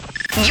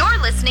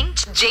You're listening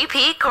to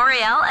JP,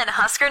 Coriel, and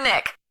Husker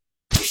Nick.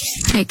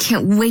 I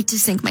can't wait to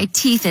sink my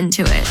teeth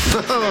into it.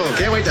 Oh,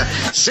 can't wait to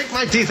sink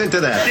my teeth into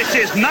that. This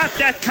is not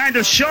that kind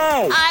of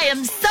show. I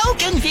am so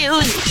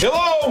confused.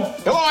 Hello?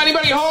 Hello,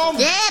 anybody home?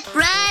 Step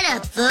right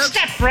up, folks.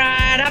 Step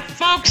right up,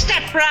 folks.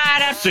 Step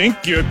right up.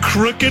 Sink your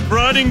crooked,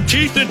 rotting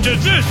teeth into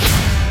this.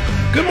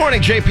 Good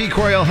morning, JP,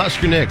 Coriel,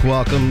 Husker Nick.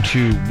 Welcome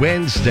to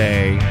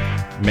Wednesday,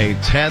 May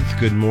 10th.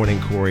 Good morning,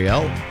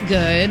 Coriel.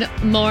 Good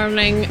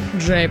morning,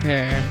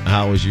 Draper.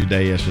 How was your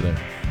day yesterday?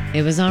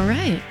 It was all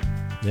right.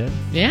 Yeah.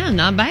 Yeah,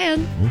 not bad.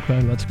 Okay,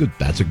 that's good.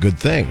 That's a good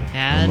thing.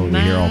 Had When my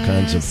you hear all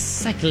kinds of.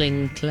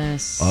 cycling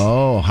class.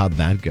 Oh, how'd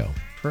that go?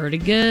 Pretty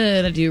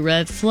good. I do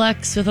Red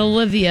Flex with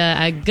Olivia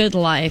at Good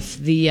Life.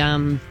 The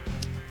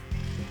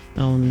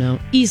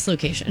East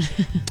location.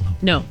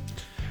 No.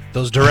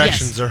 Those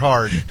directions are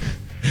hard.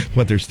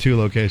 What? There's two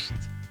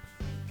locations.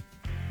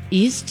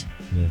 East?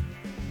 Yeah.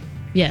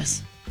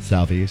 Yes.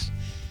 Southeast.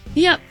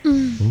 Yep.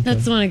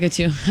 That's the one I go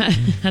to. I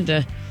had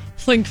to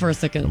think for a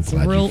second. I'm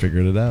glad you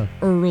figured it out.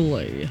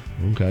 Early.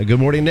 Okay. Good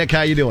morning, Nick.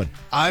 How you doing?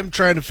 I'm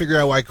trying to figure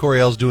out why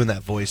Coriel's doing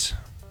that voice.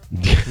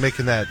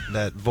 Making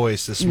that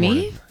voice this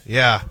morning.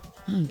 Yeah.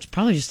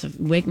 Probably just to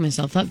wake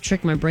myself up,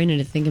 trick my brain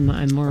into thinking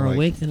I'm more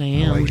awake than I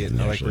am. I like it.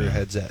 I like where your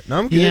head's at. No,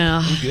 I'm good.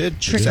 Yeah. I'm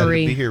good. Trickery.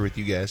 Excited to be here with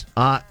you guys.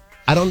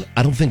 I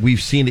don't think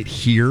we've seen it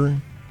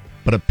here,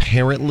 but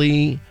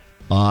apparently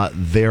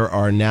there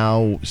are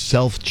now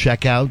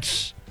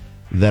self-checkouts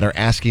that are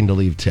asking to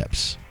leave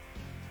tips.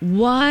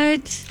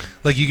 What?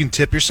 Like you can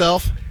tip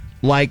yourself?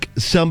 Like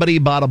somebody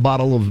bought a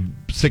bottle of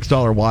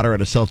 $6 water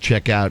at a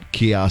self-checkout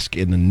kiosk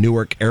in the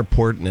Newark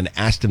airport and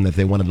asked them if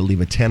they wanted to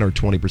leave a 10 or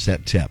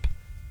 20% tip.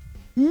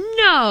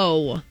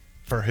 No.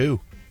 For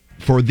who?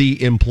 For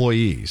the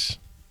employees,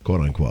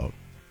 quote unquote.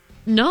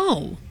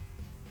 No.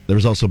 There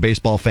was also a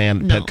baseball fan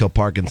at No. Petco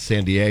Park in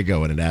San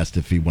Diego, and it asked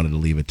if he wanted to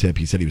leave a tip.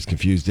 He said he was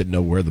confused, didn't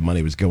know where the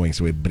money was going,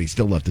 but he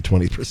still left a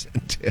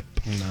 20% tip.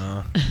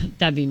 No.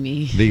 That'd be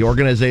me. The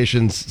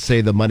organizations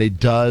say the money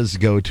does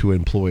go to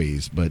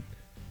employees, but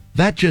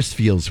that just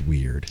feels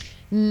weird.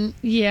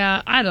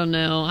 Yeah, I don't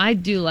know. I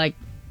do like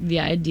the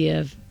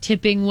idea of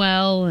tipping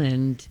well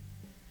and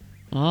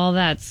all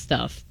that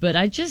stuff, but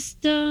I just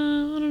I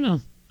don't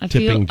know. I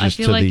Tipping feel just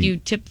to like the- you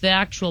tip the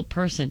actual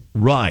person.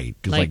 Right,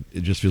 because Like-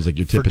 it just feels like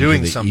you're For tipping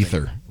doing to the something.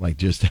 ether. Like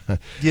just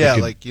Yeah,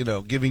 could-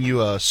 like, giving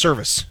you a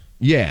service.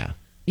 yeah.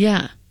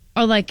 Yeah,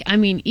 or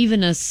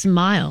even a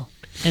smile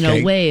and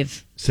Okay. a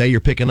wave. Say you're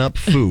picking up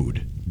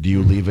food. Do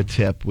you leave a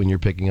tip when you're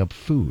picking up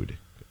food?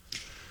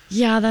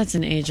 Yeah, that's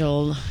an age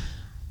old.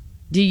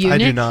 Do you? I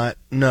Nick? do not.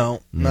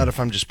 No, not if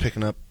I'm just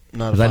picking up.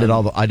 Not if Because I I'm- did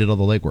all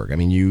the legwork. I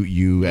mean, you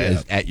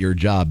Yeah. at your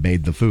job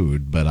made the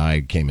food, but I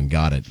came and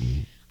got it.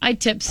 And I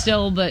tip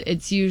still, but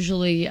it's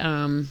usually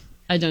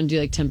I don't do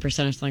like 10% or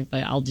something like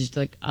that. I'll just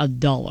like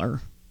 $1.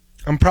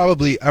 I'm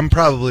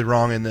probably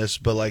wrong in this,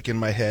 but like in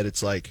my head,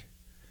 it's like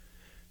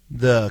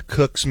the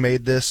cooks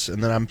made this,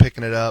 and then I'm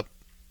picking it up.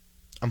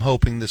 I'm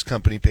hoping this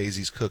company pays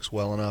these cooks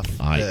well enough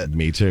that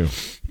me too.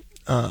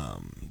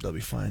 they'll be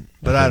fine.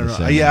 But I I feel don't the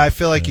know. same Yeah, way. I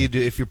feel like you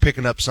do if you're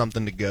picking up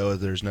something to go.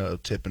 There's no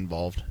tip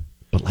involved.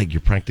 But like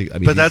you're practically. I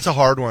mean, But that's a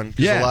hard one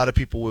because Yeah. a lot of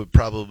people would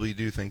probably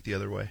do think the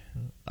other way.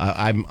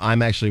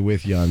 I'm actually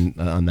with you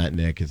on that,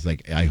 Nick. It's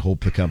like I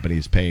hope the company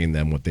is paying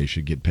them what they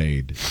should get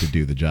paid to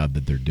do the job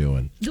that they're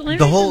doing.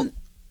 The whole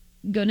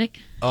Go, Nick.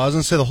 I was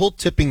going to say the whole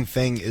tipping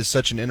thing is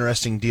such an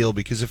interesting deal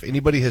because if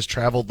anybody has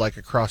traveled like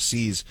across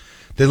seas,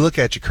 they look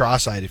at you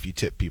cross-eyed if you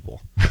tip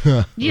people.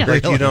 Yeah.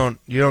 Like you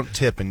don't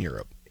tip in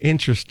Europe.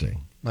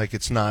 Interesting. Like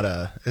it's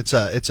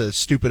a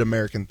stupid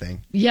American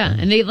thing. Yeah,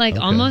 and they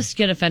almost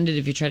get offended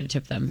if you try to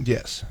tip them.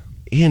 Yes.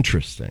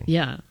 Interesting.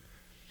 Yeah.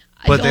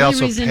 But The they only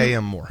also reason- pay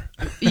them more.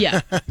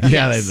 Yeah. Yeah,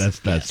 Yes.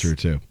 that's true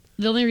too.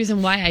 The only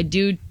reason why I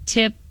do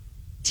tip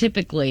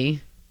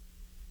typically,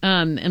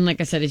 and like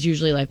I said, it's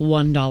usually like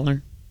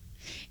 $1,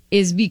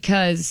 is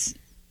because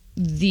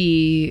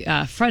the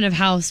front of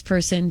house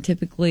person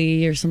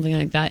typically or something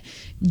like that,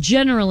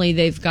 generally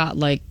they've got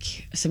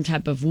like some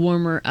type of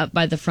warmer up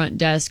by the front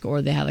desk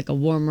or they have like a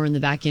warmer in the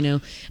back,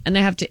 and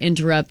they have to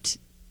interrupt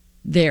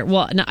their,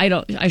 well, no,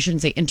 I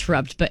shouldn't say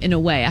interrupt, but in a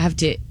way I have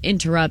to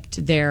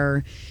interrupt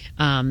their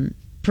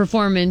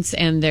performance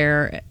and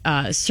their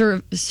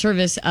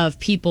service of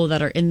people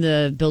that are in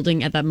the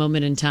building at that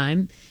moment in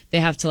time. They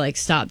have to like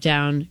stop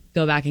down,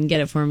 go back and get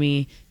it for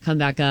me, come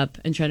back up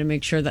and try to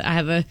make sure that I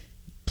have a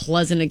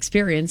pleasant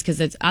experience, because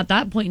it's at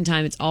that point in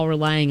time it's all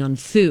relying on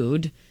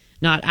food,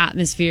 not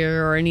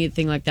atmosphere or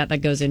anything like that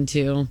goes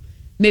into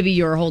maybe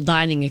your whole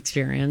dining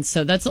experience.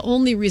 So that's the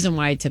only reason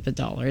why I tip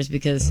 $1, is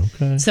because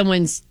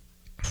someone's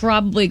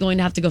probably going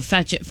to have to go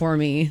fetch it for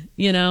me,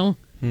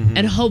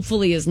 and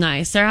hopefully is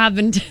nice. There have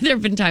been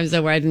times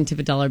though where I didn't tip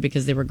 $1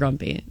 because they were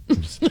grumpy.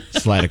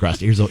 Slide across.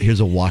 Here's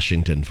a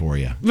Washington for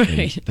you.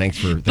 Right. And thanks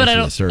for But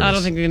the service. I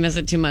don't think we miss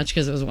it too much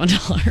because it was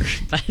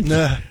 $1. But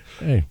Nah.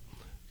 Hey,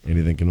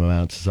 Anything can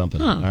amount to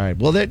something. All right.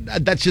 Well,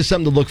 that's just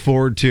something to look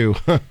forward to,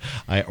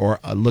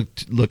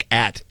 look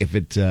at if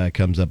it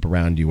comes up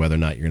around you, whether or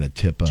not you're going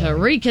to tip to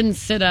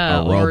reconsider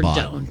a or robot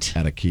don't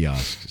at a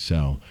kiosk.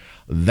 So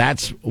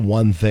that's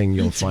one thing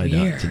you'll find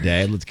out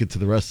today. Let's get to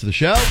the rest of the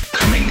show.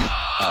 Coming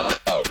up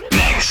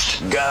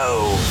next.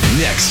 Go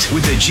next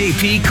with the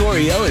JP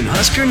Coriel and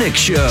Husker Nick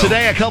show.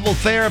 Today, a couple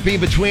therapy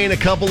between a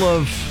couple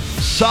of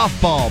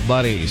softball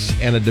buddies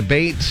and a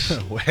debate.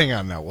 Hang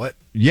on now, what?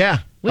 Yeah.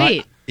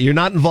 Wait. You're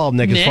not involved,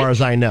 Nick, as far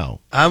as I know.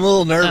 I'm a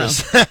little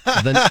nervous.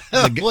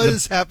 What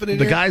is happening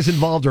The here? guys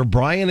involved are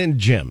Brian and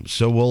Jim,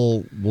 so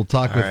we'll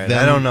talk with them.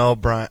 I don't know,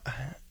 Brian.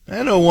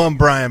 I know one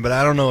Brian, but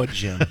I don't know a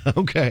Jim.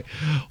 Okay.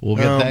 We'll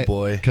get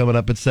that coming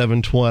up at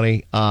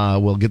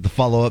 7:20. We'll get the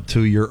follow-up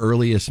to your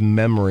earliest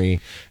memory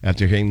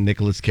after hearing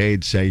Nicolas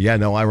Cage say, yeah,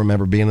 no, I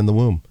remember being in the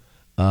womb.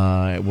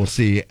 We'll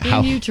see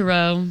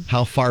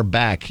how far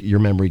back your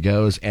memory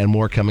goes, and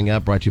more coming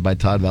up, brought to you by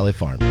Todd Valley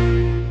Farm.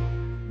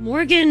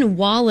 Morgan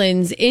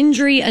Wallen's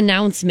injury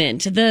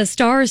announcement, the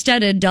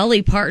star-studded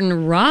Dolly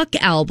Parton rock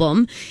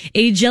album,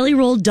 a Jelly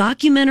Roll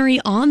documentary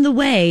on the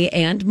way,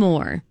 and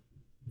more.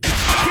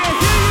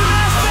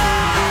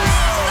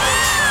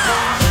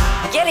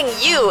 Getting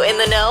you in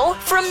the know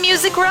from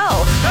Music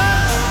Row.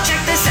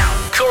 Check this out.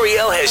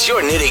 Coriel has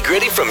your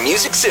nitty-gritty from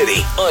Music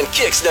City on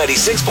Kix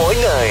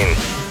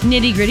 96.9.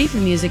 Nitty Gritty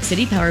from Music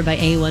City, powered by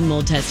A1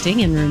 Mold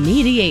Testing and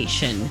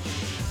Remediation.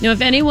 Now,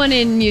 if anyone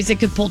in music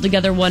could pull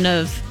together one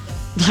of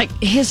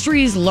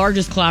history's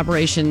largest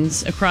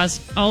collaborations across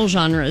all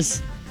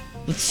genres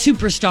with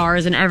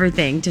superstars and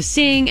everything to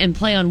sing and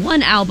play on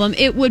one album,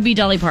 it would be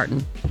Dolly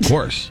Parton. Of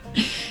course.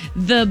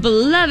 The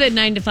beloved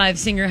 9 to 5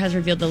 singer has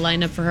revealed the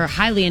lineup for her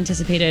highly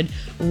anticipated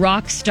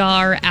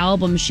Rockstar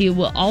album. She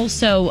will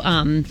also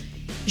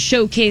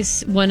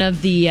showcase one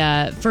of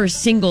the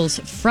first singles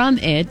from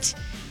it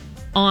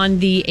on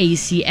the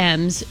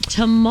ACMs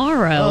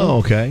tomorrow. Oh,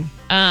 okay.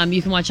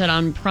 You can watch that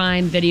on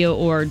Prime Video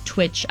or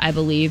Twitch, I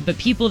believe. But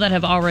people that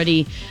have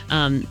already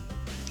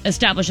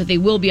established that they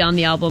will be on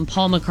the album: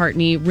 Paul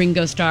McCartney,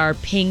 Ringo Starr,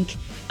 Pink,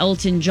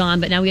 Elton John.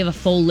 But now we have a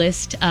full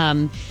list.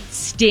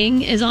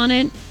 Sting is on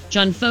it,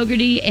 John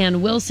Fogerty,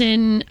 Ann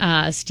Wilson,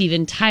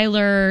 Steven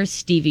Tyler,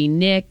 Stevie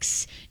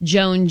Nicks,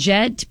 Joan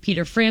Jett,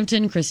 Peter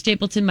Frampton, Chris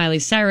Stapleton, Miley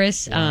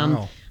Cyrus.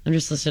 Wow. I'm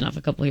just listing off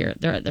a couple here.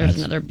 There's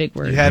another big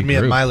word. You had me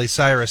at Miley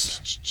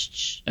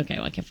Cyrus. Okay,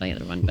 well, I can't find the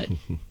other one, but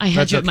I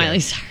had you at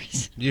Miley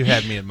Cyrus. You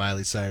had me at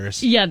Miley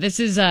Cyrus. Yeah, this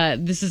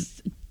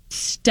is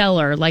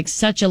stellar. Like,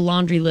 such a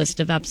laundry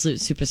list of absolute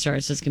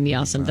superstars. This can be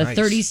awesome. Nice.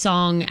 The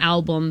 30-song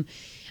album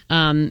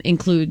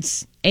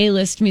includes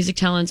A-list music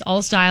talents,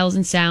 all styles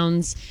and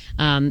sounds,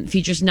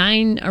 features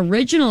 9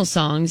 original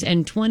songs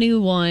and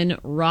 21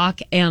 rock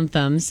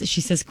anthems.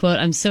 She says, quote,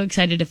 "I'm so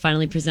excited to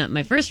finally present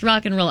my first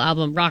rock and roll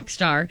album,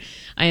 Rockstar.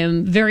 I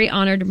am very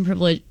honored and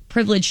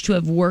privileged to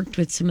have worked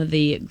with some of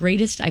the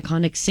greatest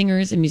iconic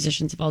singers and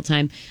musicians of all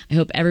time. I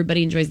hope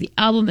everybody enjoys the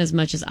album as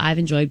much as I've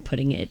enjoyed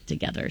putting it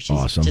together." She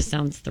just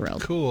sounds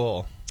thrilled.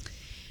 Cool.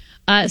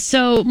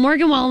 So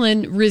Morgan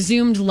Wallen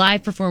resumed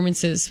live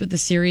performances with a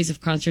series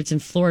of concerts in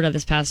Florida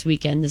this past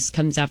weekend. This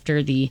comes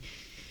after the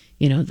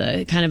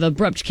kind of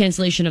abrupt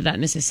cancellation of that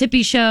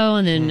Mississippi show,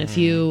 and then a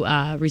few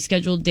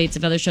rescheduled dates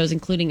of other shows,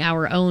 including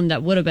our own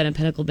that would have been at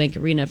Pinnacle Bank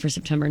Arena for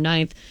September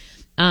 9th.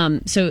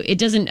 So it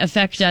doesn't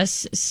affect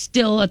us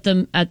still at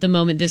the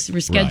moment, this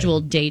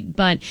rescheduled date,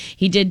 but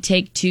he did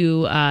take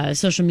to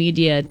social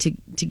media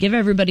to give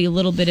everybody a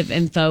little bit of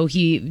info.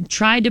 He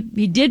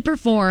did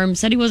perform,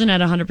 said he wasn't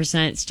at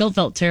 100%, still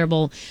felt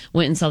terrible,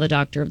 went and saw the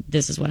doctor.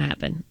 This is what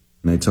happened.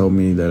 They told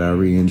me that I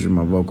re-injured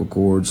my vocal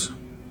cords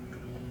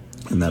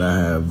and that I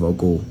have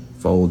vocal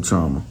fold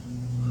trauma.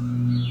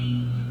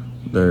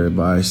 Their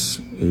advice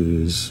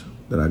is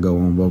that I go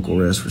on vocal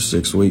rest for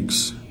 6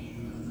 weeks.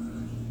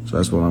 So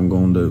that's what I'm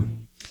going to do.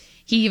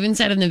 He even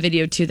said in the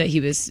video, too, that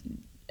he was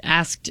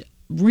asked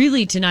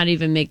really to not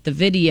even make the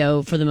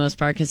video for the most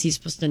part because he's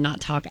supposed to not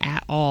talk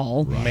at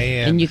all.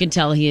 Man. And you can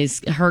tell he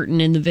is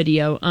hurting in the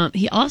video.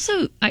 He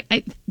also,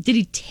 did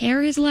he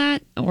tear his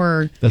lat?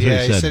 Or That's what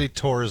he said he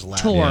tore his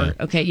lat.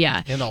 Okay,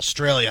 yeah. In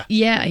Australia.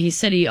 Yeah, he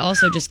said he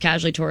also just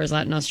casually tore his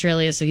lat in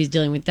Australia, so he's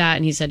dealing with that.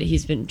 And he said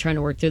he's been trying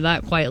to work through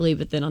that quietly,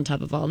 but then on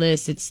top of all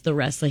this, it's the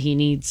rest that he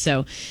needs.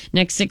 So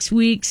next 6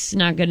 weeks,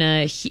 not going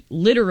to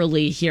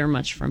literally hear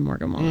much from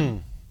Morgan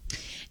Wallen.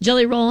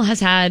 Jelly Roll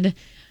has had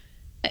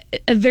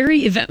a very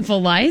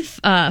eventful life,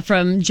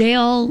 from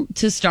jail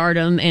to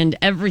stardom and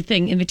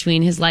everything in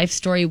between. His life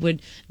story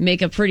would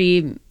make a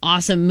pretty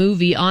awesome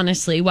movie,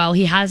 honestly. While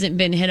he hasn't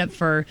been hit up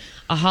for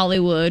a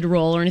Hollywood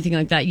role or anything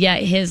like that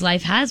yet, his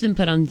life has been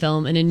put on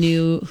film in a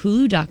new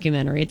Hulu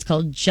documentary. It's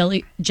called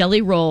Jelly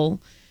Roll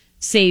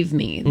Save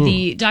Me.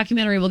 The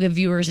documentary will give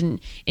viewers an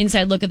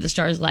inside look at the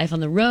star's life on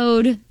the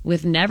road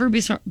with never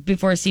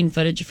before seen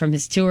footage from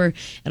his tour.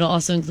 It'll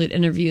also include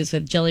interviews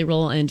with Jelly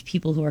Roll and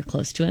people who are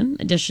close to him.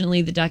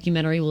 Additionally, the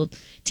documentary will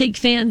take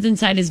fans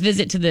inside his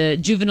visit to the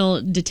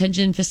juvenile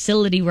detention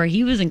facility where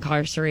he was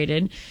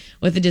incarcerated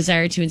with a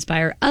desire to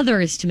inspire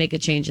others to make a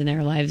change in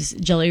their lives.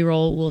 Jelly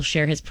Roll will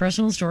share his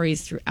personal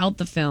stories throughout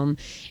the film.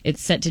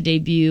 It's set to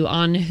debut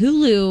on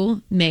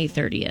Hulu May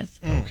 30th.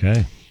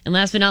 Okay. And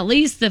last but not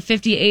least, the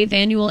 58th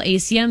annual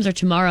ACMs are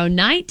tomorrow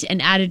night,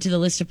 and added to the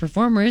list of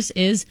performers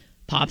is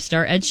pop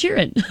star Ed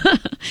Sheeran.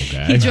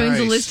 He joins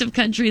a list of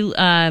country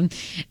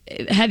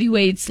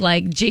heavyweights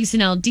like Jason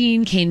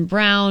Aldean, Kane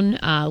Brown,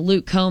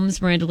 Luke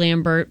Combs, Miranda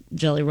Lambert,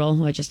 Jelly Roll,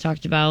 who I just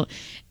talked about,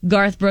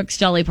 Garth Brooks,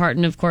 Dolly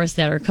Parton, of course,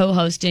 that are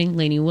co-hosting,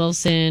 Lainey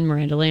Wilson,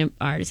 Miranda Lambert.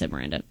 I already said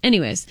Miranda.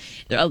 Anyways,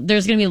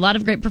 there's going to be a lot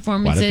of great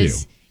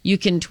performances. You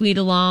can tweet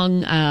along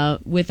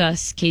with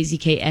us,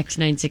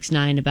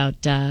 KZKX969, about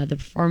the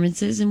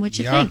performances and what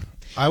you think.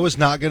 I was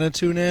not going to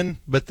tune in,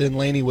 but then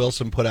Lainey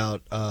Wilson put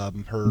out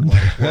her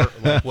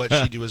what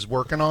she was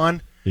working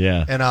on.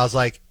 Yeah. And I was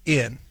like,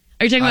 in.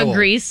 Are you talking about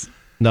Grease?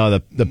 No,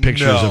 the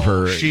pictures of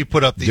her. She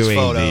put up these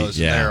photos,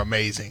 and they're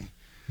amazing.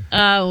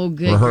 Oh,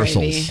 good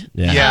rehearsals. Gravy.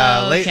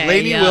 Yeah, okay,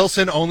 Lainey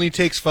Wilson only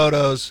takes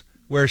photos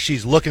where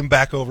she's looking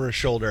back over her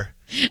shoulder.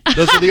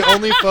 Those are the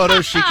only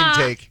photos she can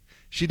take.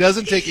 She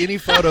doesn't take any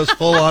photos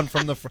full on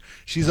from the front.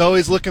 She's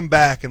always looking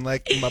back and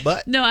like, my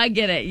butt. No, I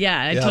get it. Yeah,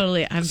 I'm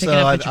picking so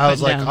up what you're I was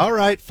putting like, down. all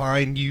right,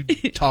 fine. You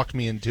talked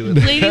me into it.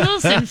 Lady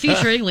Wilson,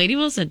 featuring Lady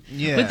Wilson.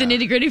 Yeah. With the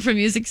nitty gritty from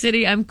Music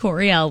City, I'm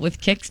Coriel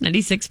with Kicks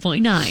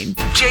 96.9.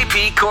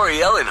 JP,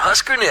 Coriel, and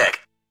Husker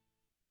Nick.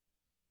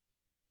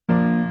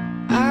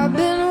 I've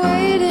been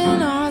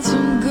waiting on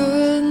some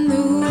good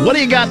news. What do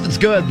you got that's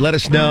good? Let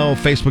us know.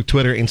 Facebook,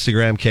 Twitter,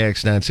 Instagram,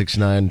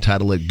 KX969.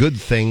 Title it Good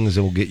Things,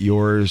 and we'll get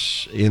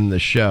yours in the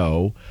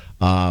show.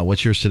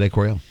 What's yours today,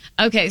 Coriel?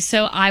 Okay,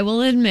 so I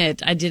will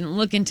admit I didn't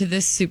look into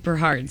this super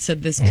hard, so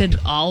this could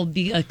all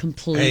be a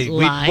complete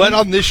lie. What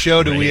on this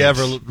show do we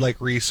ever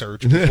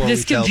research before This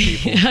we could tell be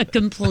people? a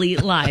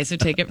complete lie, so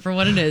take it for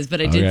what it is.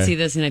 But I did see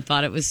this, and I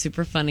thought it was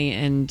super funny,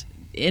 and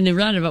in a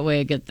roundabout way,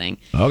 a good thing.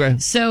 Okay.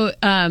 So,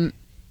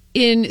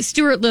 in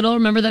Stuart Little,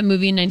 remember that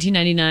movie in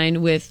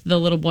 1999 with the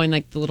little boy and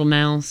like the little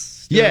mouse?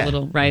 Stuart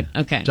Little, right?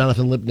 Okay.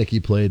 Jonathan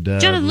Lipnicki played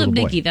Jonathan the little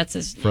boy Lipnicki, that's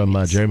his from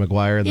name. Jerry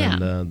Maguire and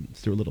then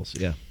Stuart Little. So,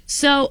 yeah.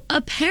 So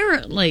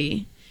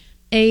apparently,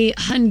 a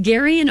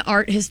Hungarian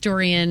art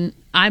historian,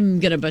 I'm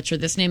going to butcher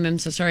this name, I'm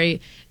so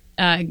sorry,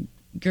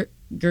 Gergely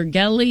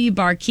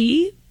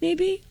Barkey,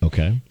 maybe?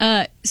 Okay.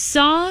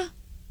 Saw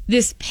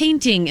this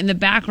painting in the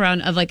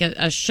background of like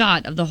a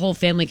shot of the whole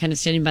family kind of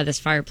standing by this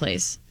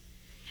fireplace.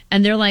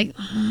 And they're like,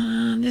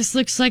 this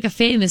looks like a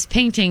famous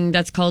painting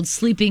that's called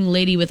Sleeping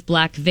Lady with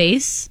Black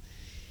Vase.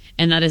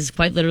 And that is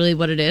quite literally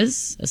what it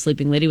is. A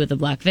sleeping lady with a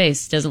black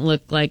vase. Doesn't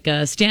look like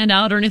a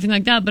standout or anything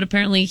like that, but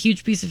apparently a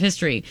huge piece of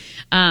history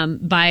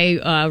by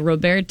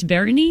Robert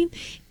Berni.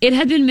 It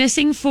had been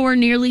missing for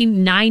nearly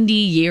 90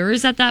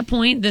 years at that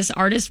point. This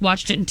artist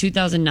watched it in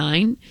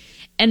 2009,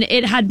 and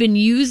it had been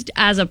used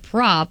as a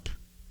prop.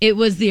 It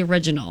was the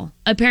original.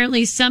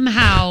 Apparently,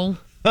 somehow...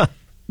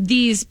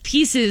 These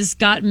pieces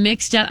got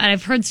mixed up, and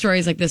I've heard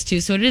stories like this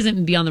too, so it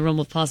isn't beyond the realm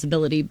of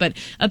possibility, but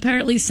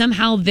apparently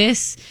somehow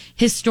this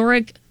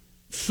historic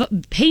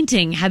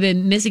painting had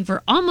been missing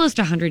for almost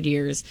 100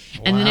 years,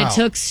 and then it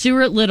took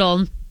Stuart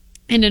Little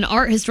and an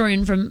art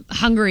historian from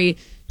Hungary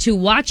to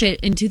watch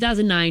it in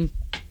 2009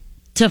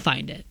 to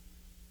find it.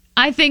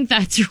 I think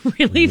that's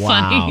really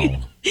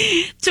funny.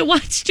 To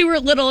watch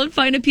Stuart Little and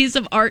find a piece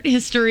of art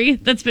history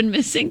that's been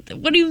missing.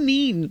 What do you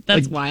mean?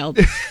 That's wild.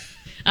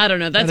 I don't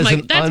know. That's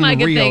my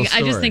good thing.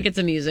 Story. I just think it's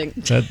amusing.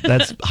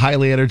 That's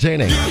highly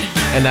entertaining.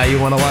 And now you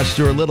want to watch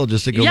Stuart Little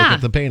just to go look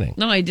at the painting.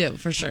 No, I do,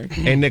 for sure.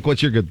 Hey, Nick,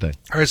 what's your good thing?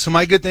 All right, so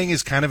my good thing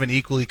is kind of an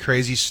equally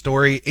crazy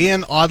story.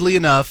 And oddly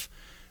enough,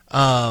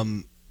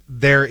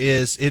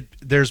 there's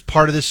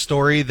part of this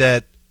story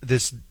that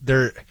there's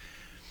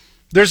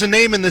a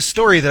name in this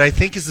story that I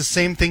think is the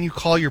same thing you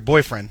call your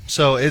boyfriend.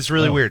 So it's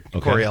really weird,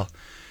 okay. Coriel.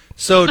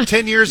 So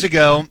 10 years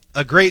ago,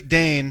 a Great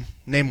Dane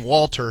named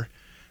Walter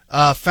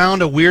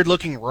found a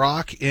weird-looking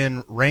rock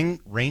in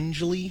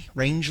Rangeley,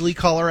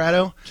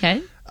 Colorado.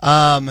 Okay.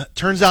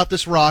 Turns out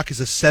this rock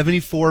is a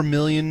 74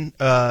 million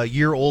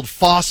year old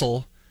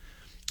fossil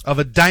of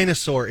a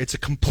dinosaur. It's a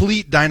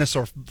complete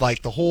dinosaur,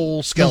 like the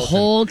whole skeleton. The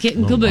whole kit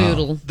and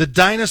caboodle. Wow. The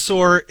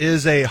dinosaur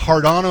is a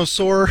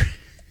Hardanosaur.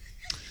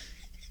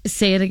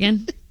 Say it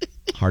again.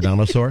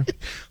 Hardanosaur?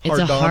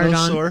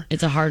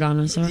 It's a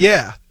Hardanosaur.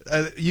 Yeah.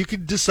 You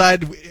can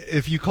decide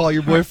if you call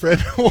your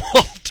boyfriend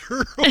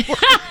Walter or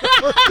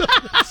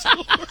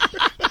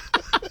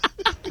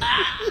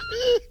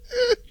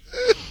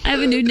I have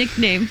a new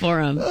nickname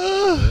for him.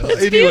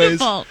 Anyways,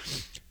 Beautiful.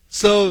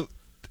 So,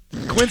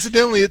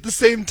 Coincidentally, at the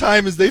same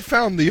time as they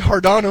found the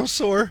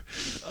Hardanosaur,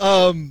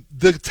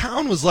 the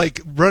town was like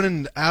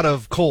running out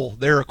of coal.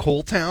 They're a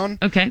coal town.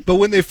 Okay. But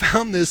when they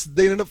found this,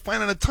 they ended up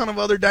finding a ton of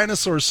other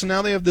dinosaurs. So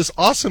now they have this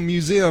awesome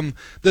museum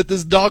that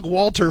this dog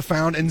Walter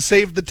found and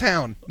saved the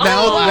town.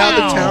 Now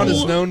the town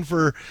is known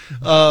for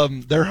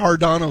their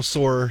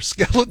Hardanosaur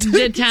skeleton.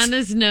 The town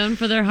is known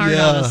for their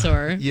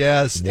Hardanosaur.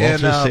 Yes.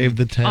 Walter saved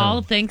the town.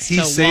 All thanks to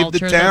he saved Walter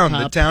the town. the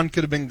The pup. town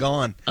could have been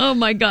gone. Oh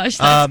my gosh,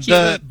 that's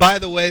cute. By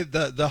the way,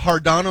 the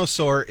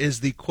Hardanosaur is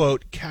the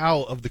quote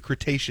cow of the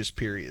Cretaceous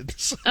period.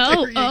 So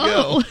there you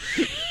go.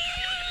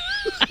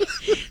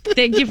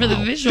 Thank you for the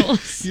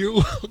visuals. You're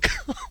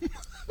welcome.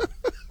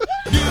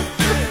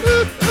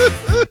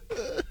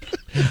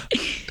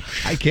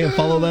 I can't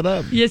follow that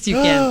up. Yes, you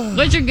can.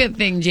 What's your good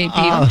thing, JP?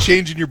 I'm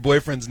changing your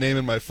boyfriend's name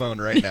in my phone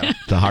right now.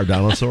 The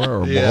Hardanosaur or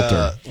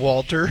Walter?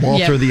 Walter.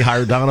 Walter the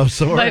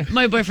Hardanosaur.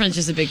 My boyfriend's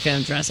just a big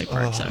fan of Jurassic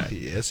Park. So.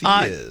 Yes, he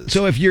is.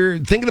 So if you're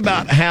thinking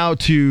about how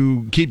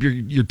to keep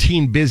your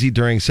teen busy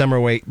during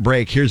summer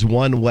break, here's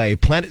one way.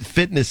 Planet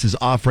Fitness is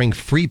offering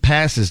free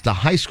passes to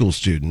high school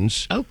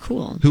students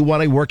cool. who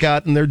want to work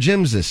out in their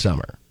gyms this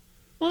summer.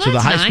 Well, So the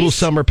that's High School nice.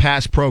 Summer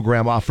Pass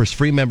program offers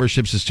free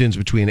memberships to students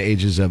between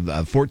ages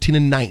of 14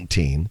 and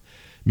 19.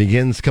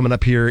 Begins coming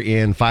up here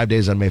in 5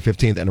 days on May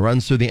 15th and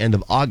runs through the end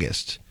of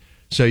August.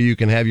 So you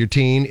can have your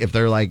teen, if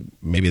they're like,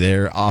 maybe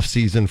they're off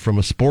season from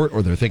a sport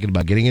or they're thinking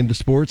about getting into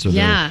sports or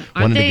they're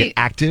wanting to get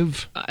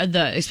active.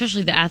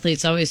 Especially the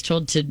athletes always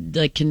told to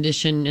like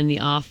condition in the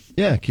off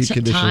Keep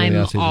conditioning time in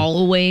the off-season.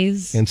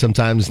 always. And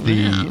sometimes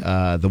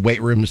the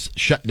weight rooms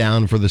shut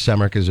down for the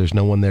summer because there's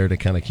no one there to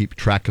kind of keep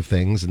track of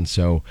things. And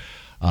so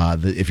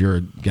if you're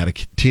got a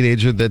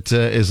teenager that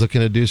is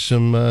looking to do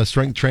some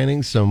strength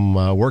training, some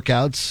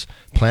workouts,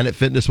 Planet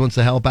Fitness wants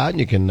to help out, and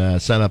you can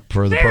sign up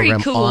for the Very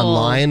program cool.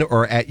 online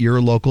or at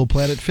your local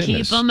Planet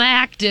Fitness. Keep them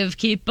active,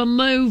 keep them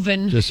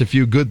moving. Just a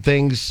few good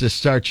things to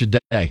start your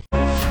day.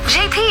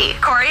 JP,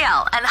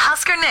 Coriel, and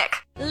Husker Nick.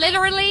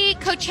 Literally,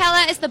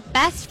 Coachella is the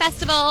best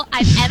festival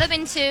I've ever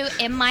been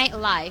to in my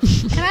life.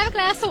 Can I have a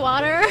glass of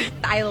water?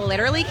 I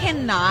literally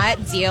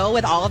cannot deal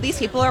with all of these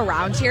people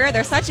around here.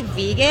 They're such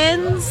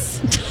vegans.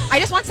 I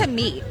just want some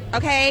meat,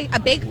 okay? A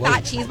big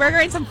fat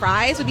cheeseburger and some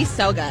fries would be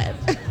so good.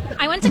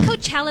 I went to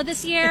Coachella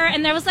this year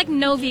and there was like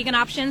no vegan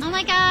options. Oh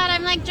my god,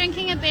 I'm like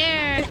drinking a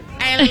beer.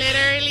 I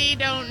literally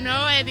don't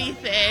know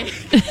anything.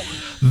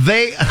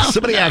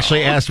 Somebody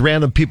actually asked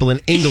random people in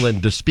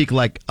England to speak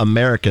like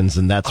Americans,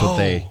 and that's what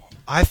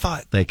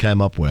they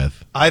came up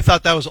with. I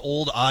thought that was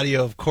old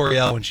audio of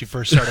Coriel when she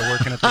first started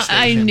working at the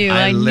station.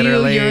 I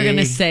knew you were going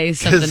to say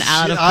something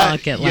out of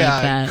pocket like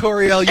that.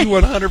 Coriel, you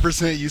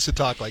 100% used to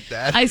talk like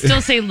that. I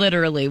still say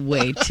literally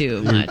way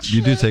too much.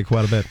 You do say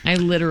quite a bit. I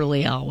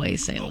literally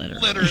always say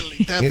literally.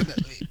 Literally,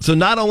 definitely. So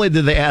not only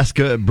did they ask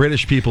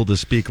British people to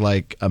speak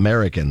like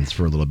Americans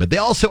for a little bit, they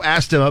also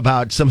asked them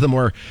about some of the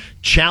more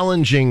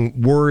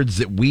challenging words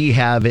that we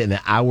have in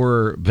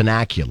our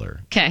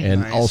vernacular. Okay.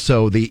 And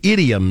also the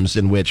idioms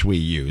in which we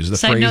use, the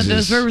Side phrases. note,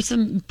 those were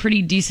some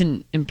pretty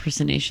decent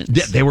impersonations.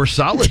 Yeah, they were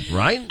solid,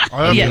 right?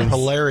 Yes.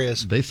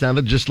 Hilarious. They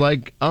sounded just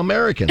like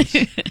Americans.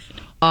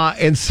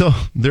 And so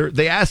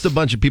they asked a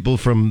bunch of people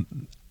from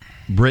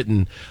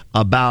Britain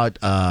about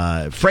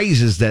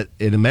phrases that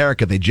in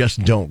America they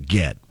just don't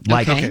get,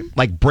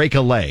 like break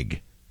a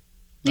leg.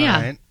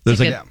 Yeah. Right. There's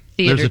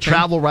Theater a term.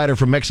 travel writer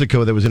from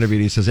Mexico that was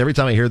interviewed. He says, every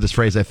time I hear this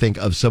phrase, I think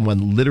of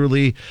someone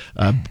literally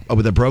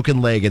with a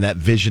broken leg, and that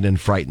vision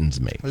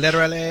frightens me.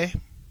 Literally.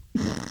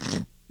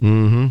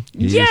 Mm-hmm.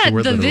 Yeah,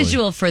 the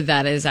visual for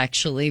that is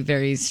actually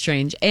very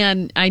strange.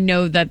 And I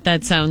know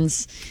that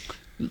sounds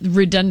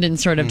redundant,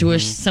 sort of, to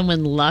wish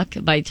someone luck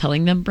by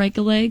telling them break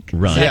a leg.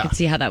 Right. So Yeah. I could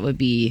see how that would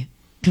be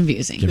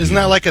confusing. Isn't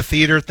that like a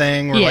theater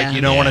thing where Yeah. like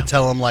you don't want to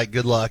tell them like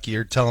good luck,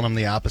 you're telling them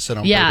the opposite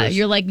on Yeah, purpose?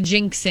 you're like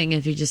jinxing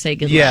if you just say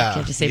good luck. Yeah, You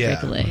have to say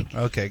break a leg.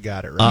 Okay,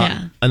 got it. Right.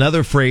 Yeah.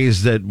 Another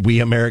phrase that we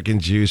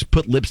Americans use,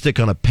 put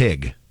lipstick on a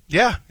pig.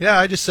 Yeah,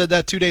 I just said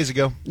that 2 days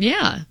ago.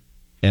 Yeah.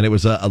 And it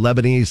was a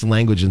Lebanese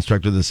language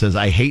instructor that says,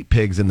 I hate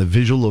pigs, and the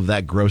visual of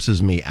that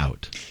grosses me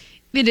out.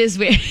 It is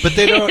weird. But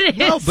they don't. It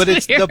No, is but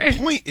it's the weird.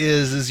 point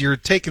is you're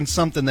taking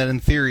something that in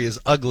theory is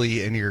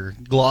ugly and you're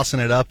glossing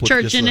it up with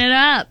Churching just it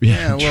up.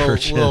 Yeah, a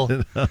churching little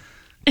it up.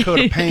 coat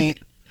of paint.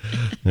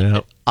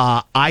 Yeah.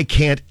 I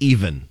can't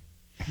even.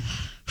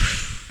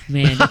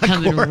 Man, you're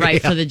coming Corey,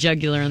 right yeah. for the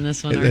jugular on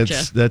this one, aren't you?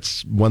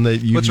 That's one that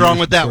you. What's wrong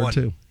used with that before, one?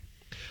 Too.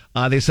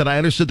 They said, I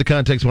understood the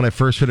context when I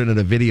first heard it in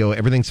a video.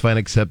 Everything's fine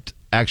except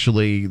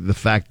actually the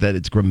fact that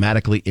it's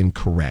grammatically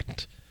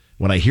incorrect.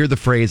 When I hear the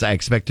phrase, I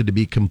expect it to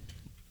be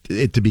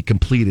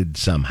completed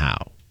somehow.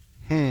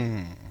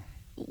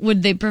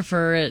 Would they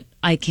prefer it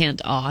I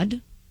can't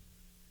odd?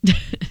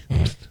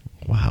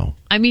 Wow.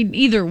 I mean,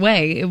 either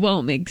way, it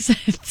won't make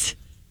sense.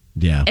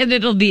 Yeah. And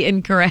it'll be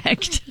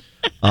incorrect.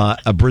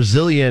 A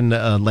Brazilian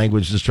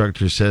language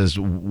instructor says,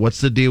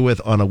 what's the deal with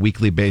on a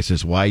weekly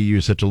basis? Why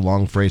use such a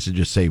long phrase to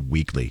just say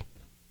weekly?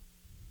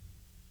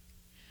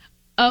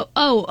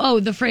 Oh,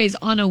 the phrase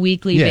on a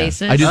weekly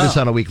basis? I do this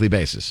on a weekly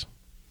basis.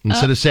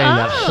 Instead of saying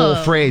that whole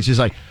phrase, he's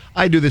like,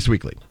 I do this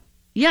weekly.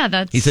 Yeah,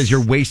 that's... He says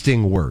you're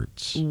wasting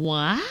words.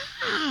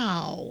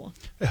 Wow.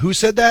 Who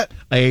said that?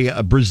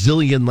 A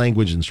Brazilian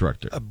language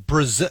instructor.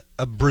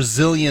 A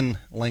Brazilian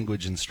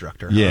language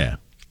instructor. Huh? Yeah.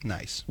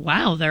 Nice.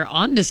 Wow, they're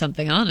on to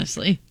something,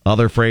 honestly.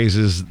 Other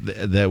phrases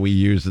that we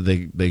use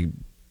that they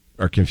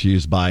are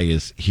confused by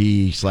is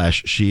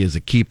he/she is a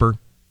keeper.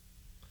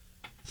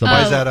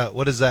 Why is that?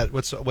 What is that?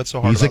 What's so hard about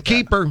that? He's a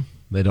keeper.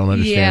 They don't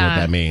understand what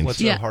that means. What's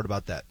so hard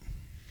about that?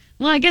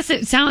 Well, I guess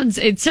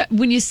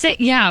when you say,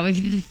 if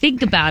you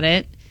think about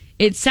it,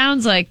 it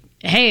sounds like,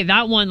 hey,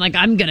 that one, like,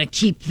 I'm going to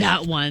keep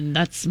that one.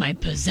 That's my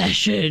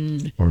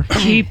possession. Or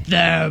keep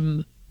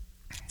them.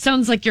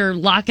 Sounds like you're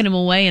locking them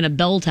away in a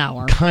bell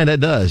tower. Kind of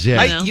does,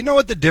 yeah. You know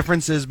what the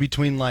difference is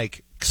between,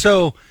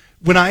 so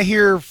when I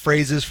hear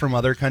phrases from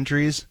other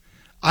countries,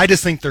 I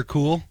just think they're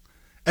cool.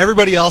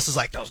 Everybody else is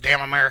like, those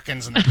damn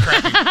Americans and that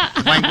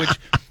crappy language.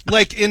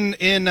 Like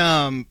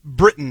in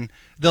Britain,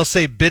 they'll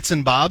say bits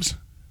and bobs.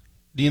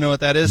 Do you know what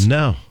that is?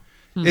 No.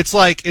 It's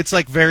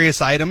like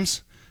various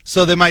items.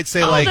 So they might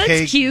say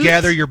hey, cute.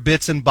 Gather your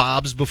bits and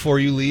bobs before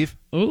you leave.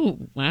 Oh,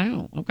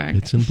 wow. Okay.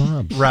 Bits and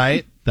bobs.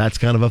 Right. That's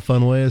kind of a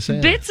fun way of saying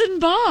it. Bits and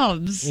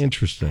bobs.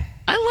 Interesting.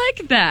 I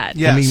like that.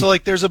 Yeah, so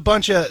there's a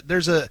bunch of,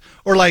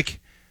 or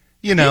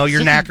you're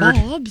knackered.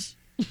 Bobs.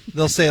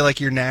 They'll say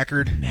you're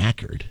knackered.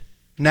 Knackered.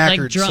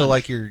 Like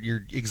drunk. So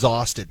you're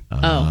exhausted.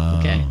 Oh,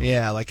 okay.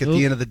 Yeah, at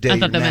the end of the day, I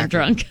thought that meant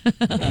drunk.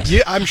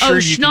 Yeah, I'm sure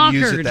you can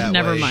use it that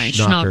Never way. mind.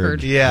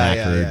 Schnockered.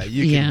 Yeah.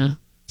 You can.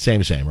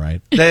 Same,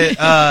 right?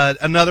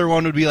 Another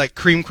one would be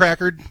cream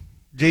crackered.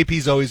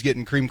 JP's always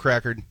getting cream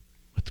crackered.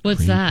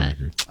 What's that?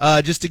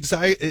 Just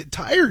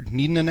tired,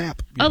 needing a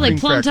nap. You're like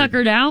plum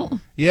tuckered out?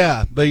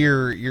 Yeah, but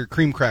you're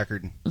cream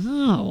crackered.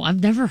 Oh,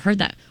 I've never heard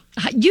that.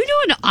 You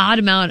know an odd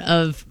amount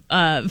of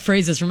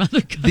phrases from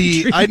other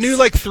countries. I knew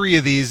 3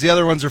 of these. The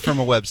other ones are from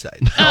a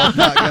website. So I'm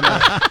not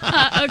gonna.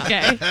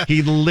 Okay.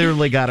 He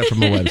literally got it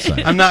from a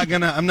website. I'm not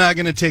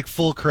gonna take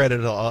full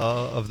credit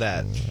of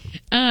that.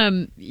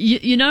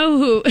 You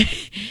know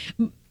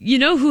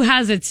who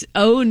has its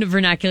own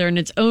vernacular and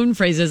its own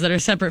phrases that are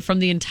separate from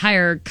the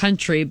entire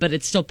country, but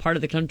it's still part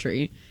of the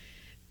country?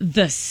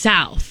 The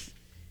South.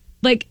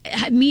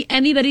 Meet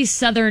anybody's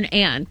Southern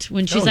aunt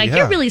when she's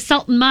you're really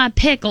salting my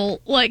pickle.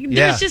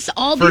 There's just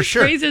all these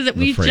phrases that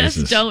we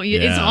just don't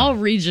use. It's all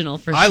regional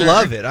for sure. I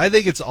love it. I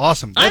think it's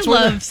awesome. I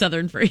love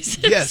Southern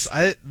phrases. Yes,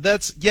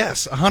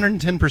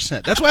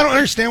 110%. That's why I don't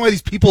understand why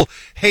these people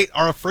hate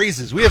our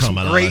phrases. We have some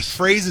great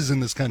phrases in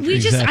this country.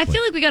 I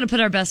feel like we got to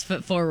put our best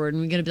foot forward,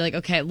 and we got to be like,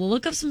 okay, we'll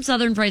look up some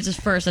Southern phrases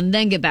first, and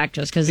then get back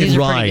to us because these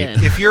are pretty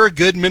good. If you're a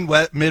good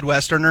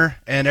Midwesterner,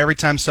 and every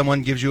time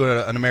someone gives you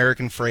an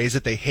American phrase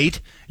that they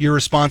hate, your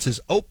response is,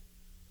 oh,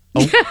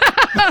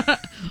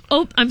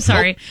 I'm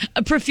sorry.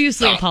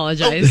 Profusely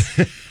apologize.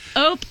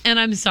 And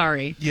I'm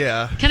sorry.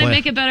 Yeah. Can I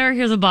make it better?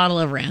 Here's a bottle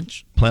of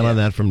ranch. Plan on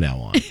that from now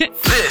on.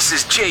 This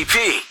is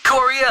JP,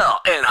 Coriel,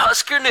 and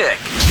Husker Nick.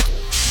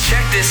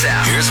 Check this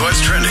out. Here's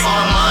what's trending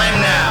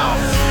online now.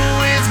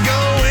 It's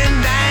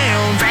going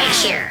down Right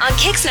here on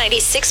Kix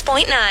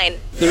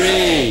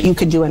 96.9. You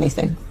could do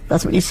anything.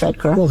 That's what you said,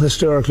 correct? Well,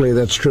 historically,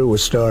 that's true with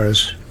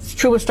stars. It's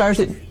true with stars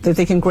that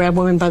they can grab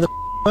women by the...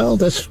 Well,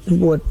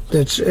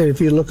 if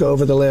you look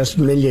over the last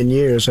million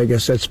years, I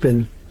guess that's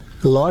been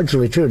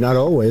largely true. Not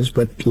always,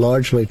 but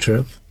largely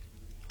true.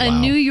 A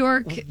New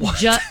York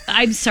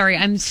I'm sorry,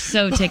 I'm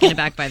so taken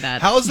aback by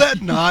that. How is that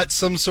not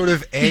some sort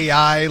of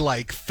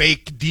AI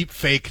fake deep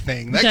fake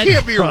thing? That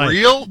can't be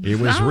real. It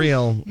was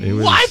real. It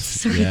was, what?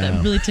 Sorry,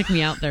 that really took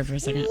me out there for a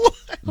second.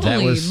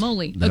 Holy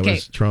moly. That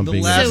was Trump the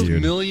being last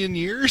interviewed. million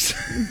years?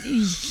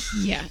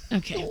 Yeah,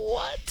 okay.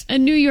 What? A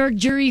New York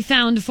jury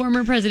found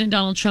former President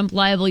Donald Trump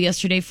liable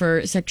yesterday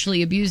for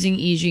sexually abusing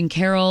E. Jean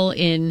Carroll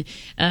in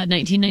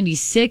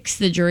 1996.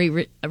 The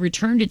jury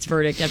returned its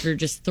verdict after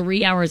just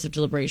 3 hours of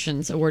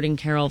deliberations, awarding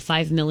Carroll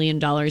 $5 million.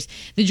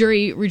 The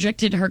jury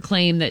rejected her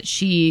claim that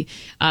she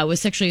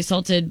was sexually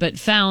assaulted, but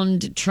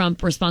found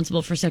Trump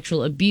responsible for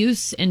sexual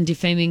abuse and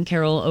defaming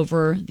Carroll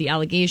over the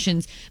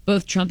allegations.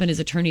 Both Trump and his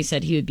attorney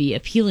said he would be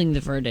appealing the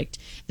verdict.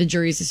 The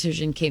jury's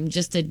decision came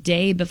just a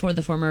day before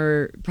the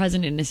former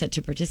president is set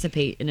to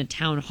participate in a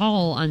town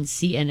hall on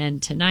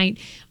CNN tonight,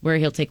 where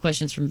he'll take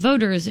questions from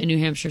voters in New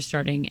Hampshire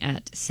starting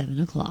at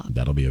 7 o'clock.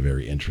 That'll be a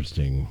very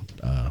interesting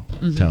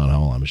town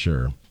hall, I'm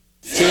sure.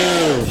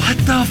 What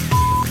the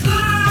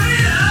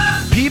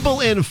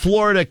People in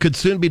Florida could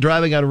soon be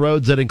driving on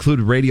roads that include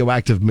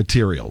radioactive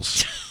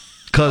materials.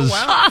 Because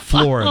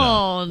Florida.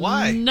 Oh,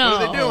 why? No.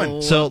 What are they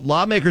doing? So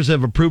lawmakers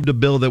have approved a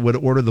bill that would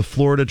order the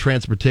Florida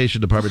Transportation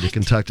Department to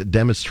conduct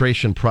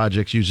demonstration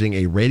projects using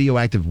a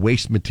radioactive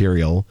waste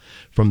material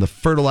from the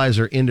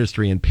fertilizer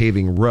industry in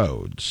paving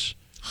roads.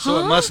 So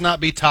it must not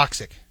be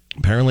toxic.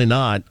 Apparently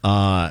not.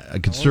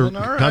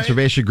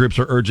 Conservation groups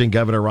are urging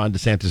Governor Ron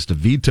DeSantis to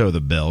veto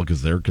the bill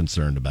because they're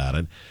concerned about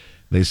it.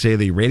 They say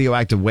the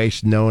radioactive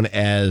waste known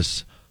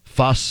as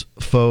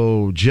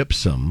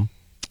phosphogypsum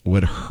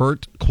would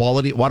hurt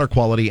water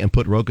quality and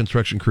put road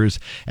construction crews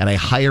at a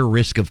higher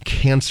risk of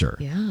cancer.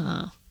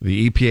 Yeah.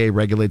 The EPA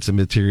regulates the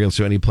material,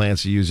 so any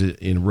plans to use it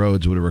in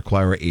roads would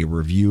require a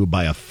review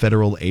by a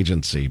federal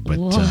agency. But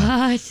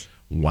what?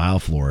 Wow,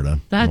 Florida.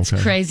 That's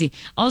Okay. crazy.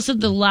 Also,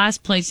 the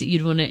last place that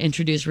you'd want to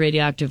introduce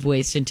radioactive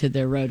waste into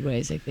their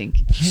roadways, I think.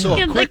 So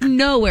Yeah, like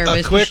nowhere,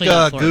 a quick especially in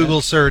Florida. Google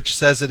search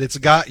says that it's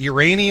got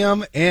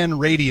uranium and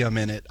radium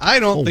in it. I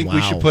don't think we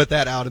wow. should put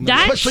that out in the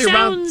That world.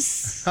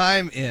 sounds...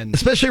 I'm in.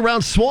 Especially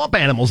around swamp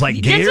animals like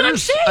That's gators. what I'm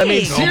saying. I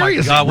mean, Oh my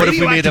seriously, God! What if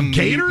we made a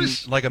radioactive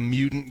mutant, like a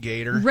mutant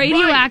gator?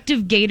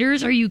 Radioactive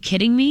gators? Are you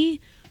kidding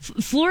me?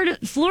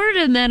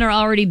 Florida men are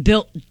already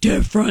built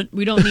different.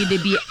 We don't need to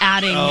be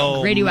adding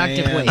Oh,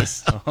 radioactive man.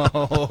 waste.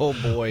 Oh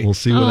boy! We'll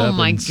see what happens. Oh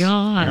my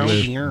God.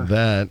 with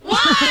that.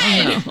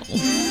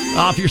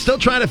 If you're still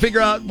trying to figure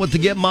out what to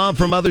get Mom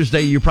for Mother's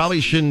Day, you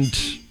probably shouldn't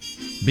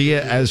be,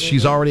 as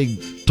she's already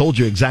told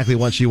you exactly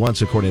what she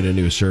wants, according to a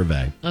new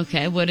survey.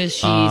 Okay, what does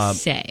she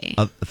say?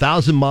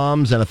 1,000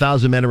 moms and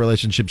 1,000 men in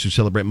relationships who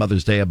celebrate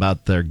Mother's Day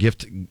about their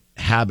gift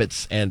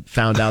habits, and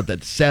found out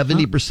that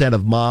 70%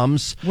 of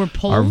moms Were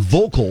polled? are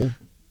vocal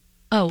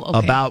Oh, okay.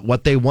 about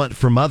what they want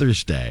for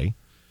Mother's Day.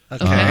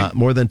 Okay.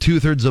 More than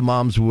 2/3 of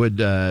moms would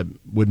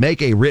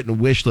make a written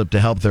wish list to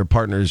help their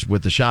partners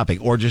with the shopping,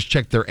 or just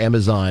check their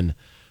Amazon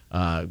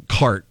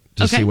cart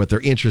to see what they're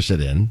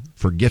interested in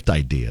for gift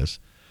ideas.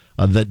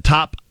 The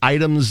top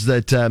items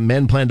that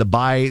men plan to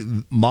buy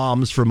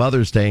moms for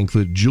Mother's Day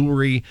include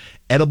jewelry,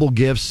 edible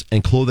gifts,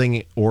 and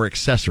clothing or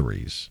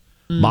accessories.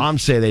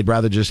 Moms say they'd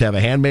rather just have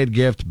a handmade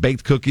gift,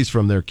 baked cookies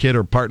from their kid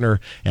or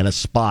partner, and a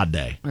spa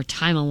day. Or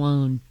time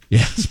alone.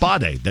 Yeah, spa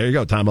day. There you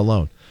go, time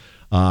alone.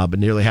 But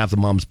nearly half the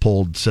moms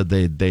polled said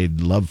they'd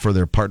love for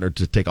their partner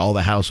to take all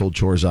the household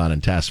chores on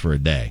and tasks for a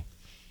day.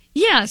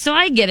 Yeah, so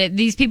I get it.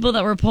 These people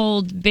that were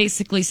polled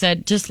basically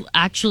said, just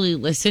actually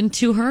listen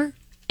to her,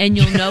 and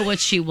you'll know what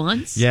she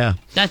wants. Yeah.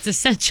 That's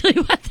essentially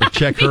what that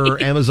Check her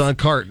means. Amazon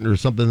cart or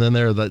something in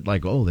there that,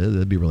 like, oh,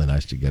 that'd be really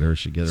nice to get her.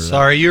 Should get her.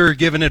 Sorry, you were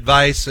giving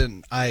advice,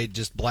 and I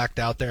just blacked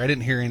out there. I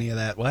didn't hear any of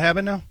that. What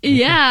happened now?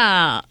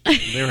 Yeah.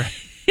 They were-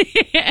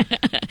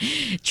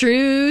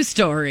 True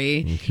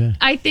story. Okay.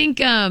 I think,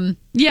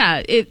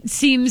 it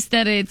seems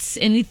that it's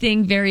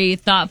anything very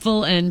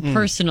thoughtful and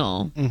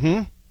personal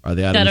Are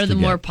the that items are the to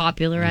more get.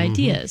 popular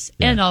ideas.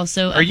 And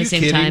also, Are at you the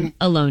same kidding? time,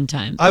 alone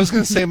time. I was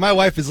going to say, my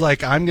wife is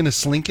like, I'm going to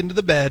slink into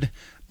the bed,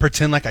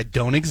 pretend like I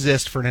don't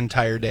exist for an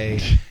entire day,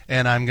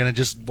 and I'm going to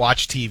just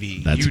watch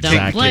TV. That's you exactly- take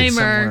Don't blame kids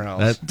her. somewhere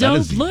else. That Don't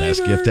is the blame best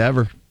her. gift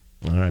ever.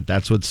 All right,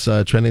 that's what's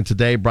trending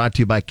today, brought to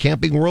you by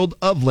Camping World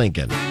of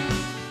Lincoln.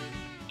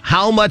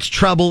 How much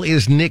trouble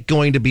is Nick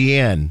going to be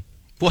in?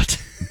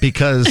 What?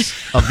 Because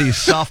of these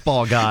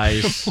softball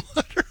guys.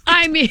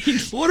 I mean,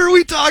 What are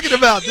we talking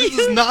about? This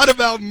is not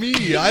about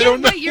me. I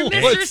don't know. but you're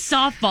Mr. what's-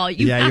 Softball.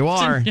 You Yeah, have you to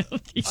are. know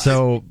these.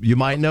 So you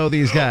might know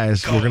these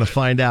guys. We're going to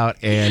find out,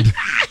 and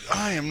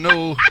I am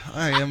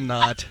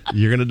not.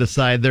 you're going to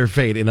decide their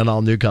fate in an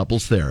all-new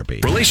couples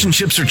therapy.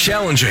 Relationships are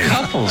challenging.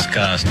 Couples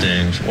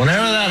costumes.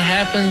 Whenever that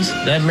happens,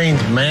 that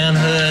means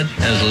manhood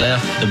has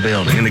left the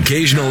building. And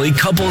occasionally,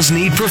 couples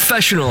need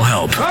professional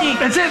help. Oh,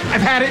 that's it.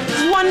 I've had it.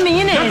 1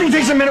 minute. Nothing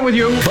takes a minute with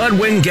you. But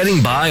when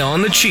getting by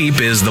on the cheap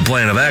is the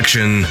plan of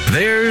action,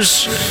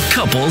 there's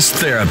couples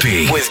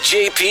therapy. With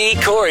JP,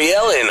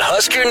 Coriel, and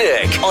Husker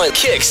Nick on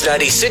Kicks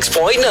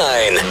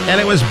 96.9.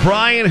 And it was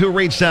Brian who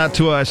reached out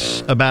to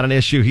us about an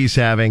issue he's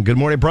having. Good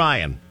morning,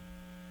 Brian.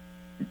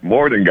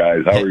 Morning,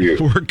 guys. How are you?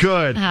 We're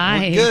good.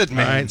 Hi. We're good,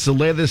 man. All right, so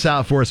lay this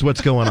out for us.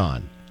 What's going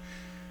on?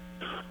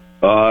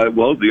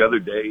 Well, the other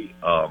day,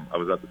 I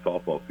was at the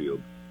softball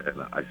field,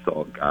 and I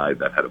saw a guy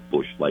that had a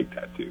Bush Light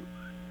tattoo.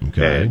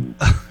 Okay. And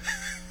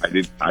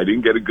I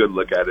didn't get a good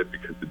look at it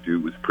because the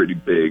dude was pretty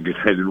big, and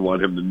I didn't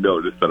want him to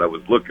notice that I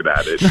was looking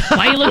at it.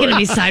 Why are you looking at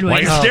me sideways? Why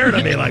are you staring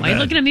at me like Why are you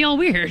that? looking at me all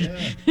weird?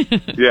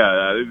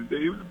 Yeah,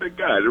 he was a big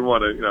guy. I didn't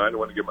want to, I didn't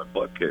want to get my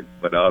butt kicked.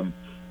 But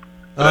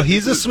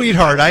He's a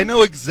sweetheart. I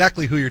know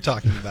exactly who you're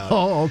talking about.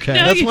 Oh, okay.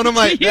 No, That's one of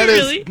my. you That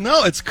is really?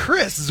 no, it's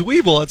Chris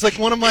Zwiebel. It's like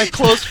one of my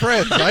close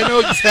friends. I know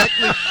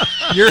exactly.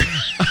 You're.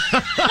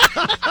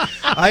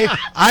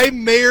 I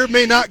may or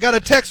may not got a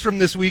text from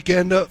this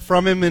weekend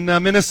from him in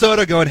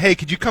Minnesota going, "Hey,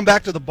 could you come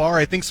back to the bar?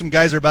 I think some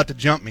guys are about to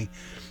jump me."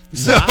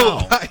 So,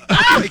 Wow.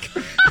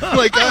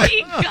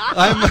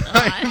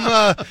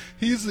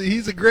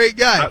 he's a great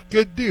guy,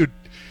 good dude.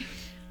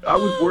 I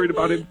was worried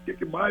about him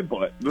kicking my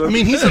butt. I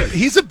mean,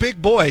 he's a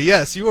big boy.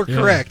 Yes, you are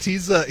correct.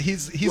 He's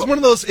one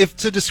of those. If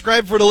to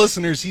describe for the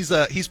listeners, he's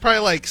probably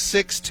like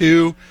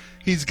 6'2".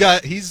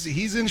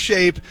 He's in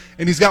shape,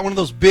 and he's got one of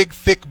those big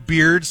thick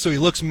beards, so he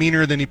looks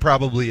meaner than he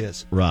probably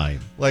is. Right.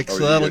 So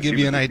that'll give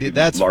you an idea.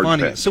 That's large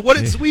funny. man. So what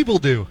did Zwiebel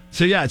do?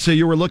 So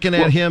you were looking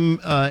at him,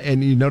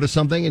 and you noticed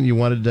something, and you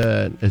wanted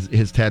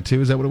his tattoo.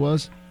 Is that what it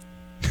was?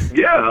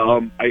 Yeah,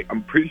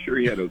 I'm pretty sure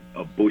he had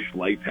a Bush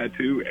Light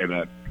tattoo,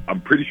 and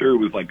I'm pretty sure it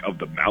was like of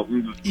the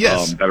mountains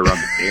Yes. that are on the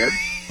hand.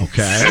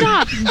 Okay.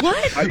 Stop.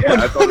 What? I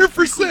thought it was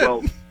pretty 100%.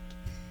 cool.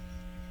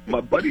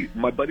 Well,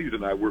 my buddies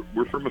and I, we're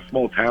from a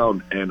small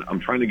town, and I'm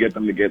trying to get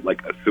them to get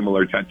like a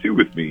similar tattoo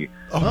with me.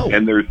 Oh.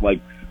 And there's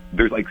like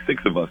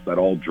 6 of us that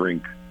all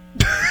drink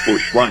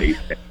Bush Light.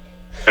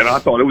 And I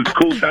thought it was a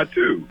cool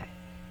tattoo.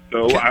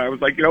 So I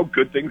was like,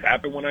 good things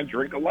happen when I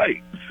drink a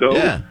light. So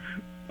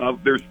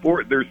there's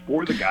four of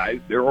the guys.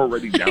 They're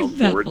already down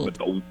for it. But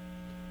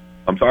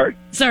I'm sorry?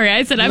 Sorry,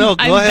 I said I'm go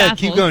ahead. baffled.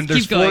 Keep going.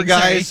 There's four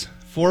guys. Sorry.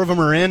 Four of them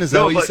are in. Is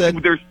that what you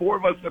said? There's four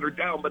of us that are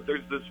down, but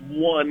there's this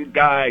one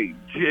guy,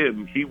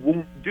 Jim. He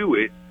won't do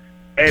it.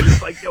 And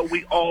it's like,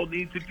 we all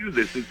need to do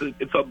this.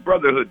 It's a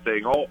brotherhood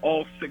thing,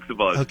 all six of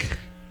us. Okay.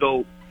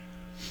 So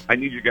I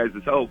need you guys'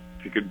 help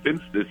to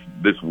convince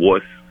this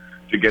wuss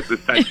to get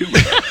this tattoo.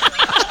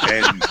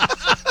 And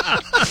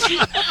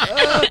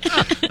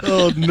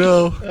oh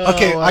no.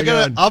 Okay,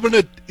 I'm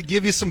gonna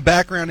give you some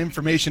background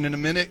information in a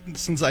minute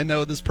since I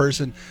know this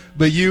person.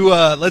 But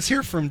let's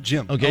hear from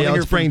Jim. Okay,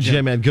 let's bring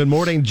Jim in. Good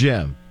morning,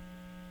 Jim.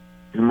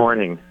 Good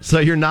morning. So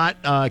you're not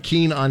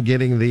keen on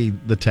getting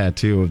the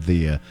tattoo of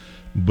the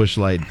Busch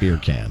Light beer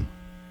can?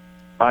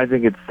 I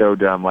think it's so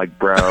dumb. Like,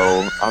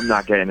 bro, I'm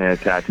not getting a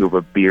tattoo of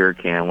a beer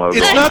can logo.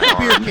 It's not the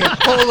beer can.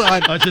 Hold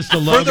on. Oh, it's just the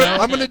logo?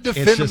 I'm going to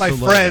defend my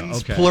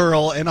friends,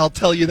 plural, and I'll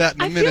tell you that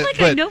in a minute. I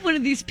feel like I know one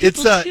of these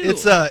people,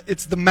 It's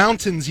the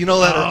mountains, that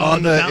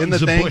are in the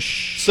thing.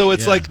 Bush. So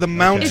it's like the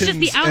mountains. It's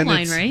just the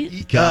outline, right?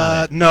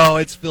 No,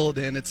 it's filled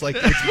in. It's like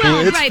it's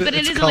blue. Right, but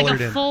it isn't like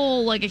a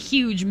full, like a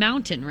huge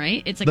mountain,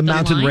 right? It's like the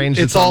mountain line. range.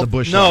 It's all all the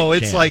Busch no.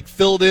 Light It's can. like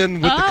filled in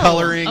with the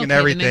coloring and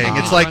everything.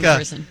 It's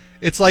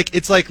like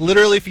It's like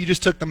literally if you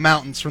just took the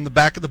mountains from the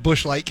back of the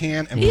Busch Light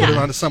can and put it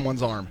onto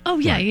someone's arm. Oh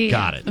yeah.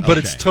 Got it. But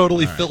it's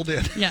totally filled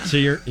in. Yeah. So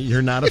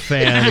you're not a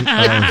fan of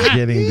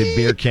getting the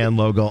beer can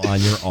logo on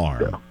your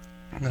arm?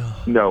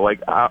 No,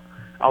 like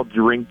I'll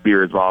drink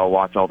beers while I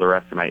watch all the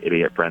rest of my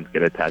idiot friends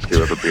get a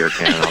tattoo of a beer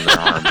can on their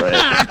arm.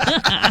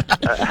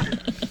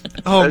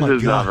 But this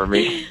is not for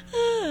me.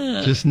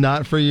 Just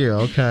not for you.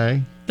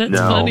 Okay. That's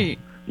funny.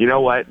 You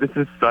know what? This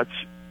is such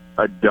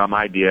a dumb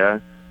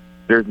idea.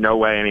 There's no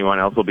way anyone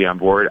else will be on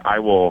board.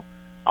 I'll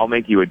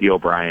make you a deal,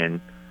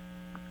 Brian.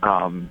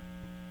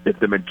 If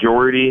the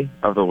majority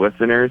of the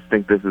listeners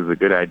think this is a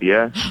good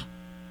idea,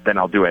 then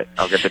I'll do it.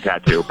 I'll get the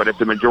tattoo. But if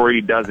the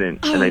majority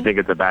doesn't and they think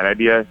it's a bad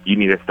idea, you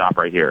need to stop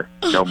right here.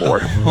 No more.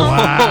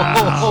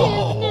 Wow.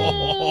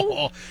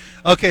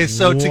 Okay,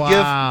 so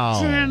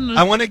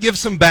I want to give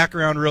some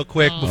background real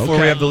quick before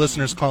we have the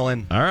listeners call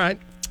in. All right.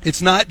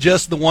 It's not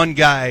just the one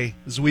guy,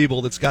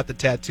 Zweibel, that's got the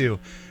tattoo.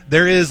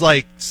 There is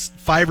like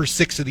 5 or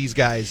 6 of these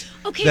guys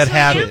that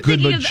have it.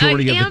 Good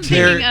majority of the team.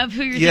 Thinking of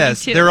who you're yes,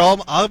 thinking they're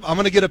all. I'm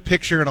going to get a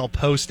picture and I'll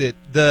post it.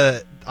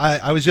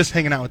 I was just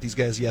hanging out with these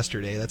guys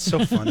yesterday. That's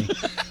so funny.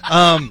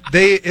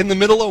 They in the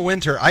middle of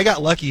winter. I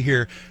got lucky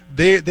here.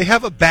 They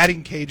have a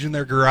batting cage in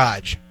their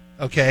garage.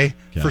 Okay,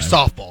 for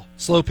softball,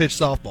 slow pitch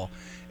softball.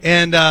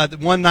 And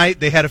one night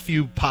they had a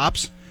few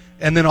pops,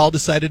 and then all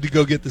decided to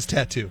go get this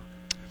tattoo.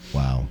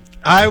 Wow.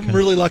 I'm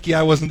really lucky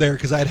I wasn't there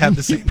because I'd have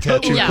the same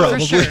tattoo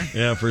probably. For sure.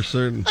 Yeah, for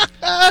certain.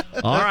 All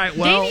right,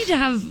 well. They need to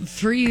have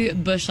free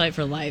Busch Light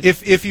for life.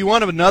 If you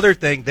want another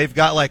thing, they've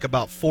got like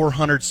about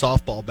 400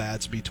 softball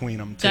bats between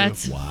them, too.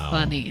 That's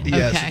funny.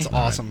 Yes, okay. it's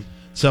awesome. Right.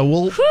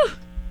 So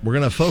we're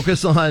going to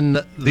focus on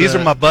these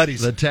are my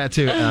buddies. The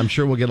tattoo. And I'm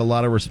sure we'll get a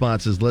lot of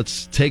responses.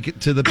 Let's take it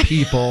to the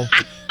people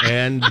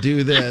and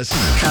do this.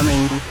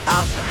 Coming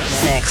up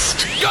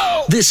next. Go!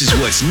 This is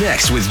what's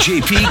next with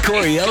JP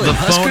Coriel and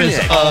Husker phone is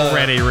Nick.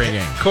 already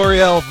ringing.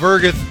 Kyle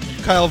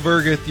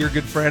Vergeth, your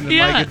good friend and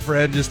my good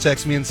friend, just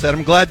texted me and said,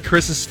 "I'm glad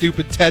Chris's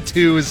stupid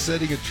tattoo is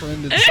setting a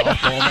trend in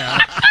softball now."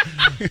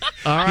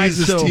 All right, he's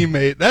his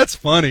teammate. That's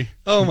funny.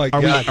 Oh my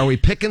god! Are we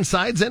picking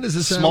sides then? Is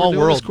this small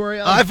world?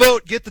 I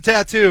vote get the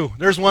tattoo.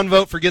 There's one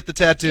vote for get the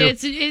tattoo.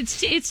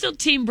 It's still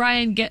Team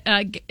Brian get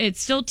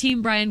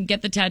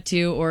the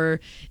tattoo,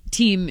 or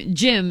Team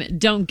Jim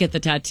don't get the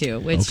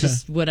tattoo. It's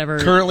just whatever.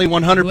 Currently,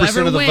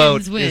 100% of the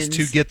vote wins. is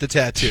to get the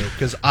tattoo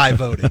because I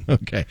voted.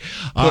 Okay,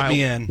 put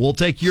me in. We'll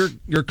take your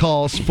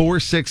calls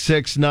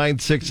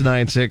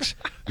 466-9696.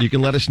 You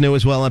can let us know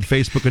as well on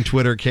Facebook and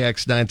Twitter,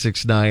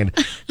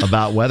 KX969,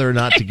 about whether or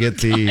not to get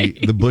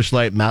the Busch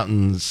Light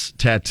Mountains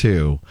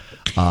tattoo,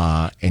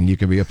 and you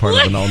can be a part of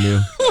an all new.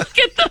 Look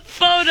at the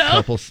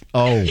photo.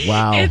 Oh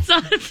wow! It's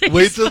on Facebook.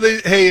 Wait till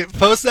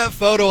post that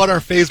photo on our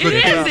Facebook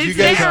page. You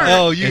guys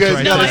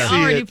gotta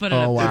see it. Put it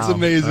oh wow! It's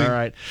amazing. All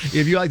right,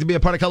 if you'd like to be a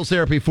part of Couples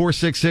Therapy,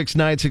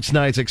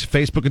 466-9696,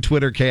 Facebook and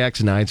Twitter,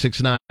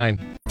 KX969.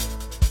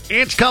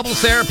 It's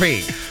Couples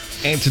Therapy.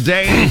 And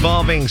today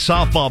involving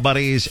softball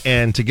buddies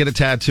and to get a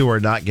tattoo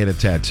or not get a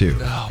tattoo.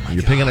 Oh my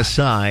You're picking a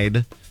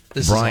side.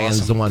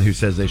 Brian's the one who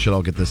says they should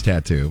all get this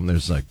tattoo. And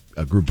there's like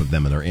a group of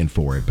them and they're in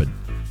for it. But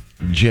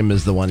Jim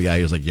is the one guy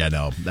who's like, yeah,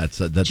 no, that's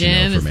Jim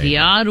a no for me. is the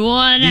odd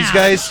one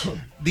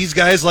These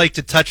guys like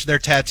to touch their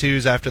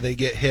tattoos after they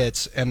get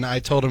hits. And I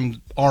told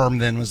him arm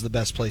then was the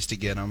best place to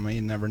get them.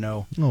 You never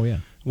know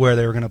where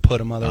they were going to put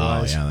them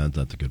otherwise. Oh, yeah,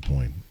 that's a good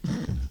point.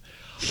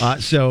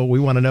 So we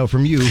want to know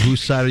from you,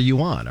 whose side are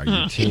you on? Are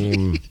you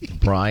Team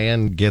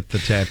Brian, get the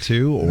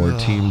tattoo, or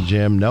Team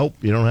Jim? Nope,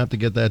 you don't have to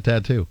get that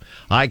tattoo.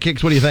 All right,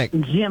 Kix, what do you think?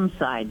 Jim's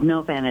side,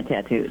 no fan of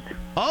tattoos.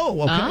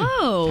 Oh, okay.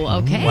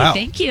 Oh, okay. Wow.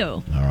 Thank you.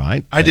 All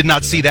right. I did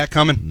not see that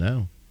coming.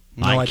 No.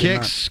 Hi,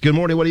 Kicks. Good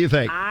morning. What do you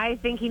think? I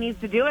think he needs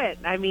to do it.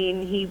 I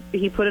mean,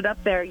 he put it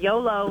up there.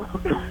 YOLO.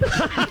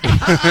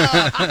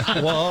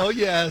 Well,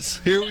 yes.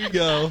 Here we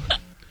go.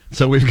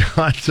 So we've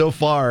got so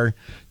far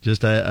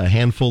just a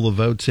handful of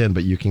votes in,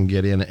 but you can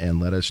get in and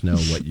let us know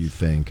what you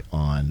think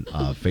on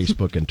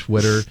Facebook and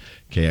Twitter,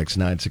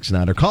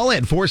 KX969, or call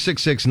in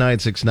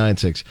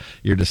 466-9696.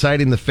 You're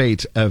deciding the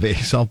fate of a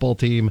softball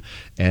team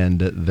and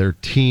their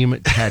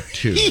team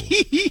tattoo.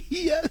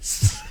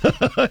 Yes.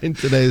 In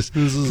today's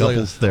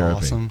couples therapy.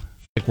 Awesome.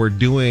 We're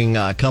doing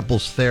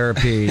couples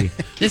therapy.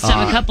 This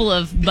time a couple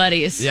of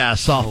buddies. Yeah,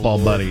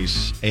 softball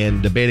buddies,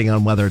 and debating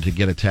on whether to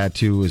get a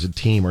tattoo as a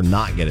team or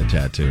not get a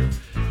tattoo.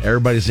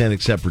 Everybody's in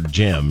except for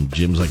Jim.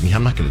 Jim's like,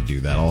 I'm not going to do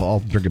that. I'll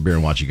drink a beer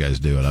and watch you guys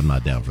do it. I'm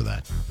not down for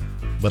that.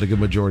 But a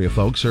good majority of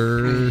folks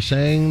are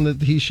saying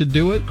that he should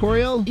do it,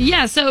 Coriel?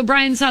 Yeah, so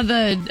Brian saw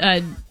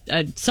the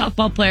a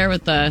softball player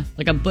with a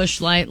Busch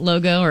Light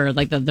logo or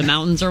like the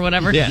mountains or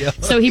whatever. Yeah.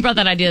 So he brought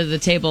that idea to the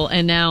table,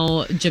 and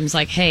now Jim's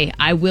like, hey,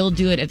 I will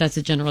do it if that's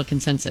a general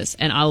consensus.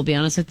 And I will be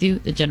honest with you,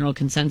 the general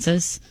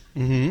consensus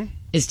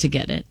is to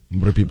get it.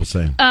 What are people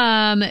saying?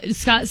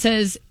 Scott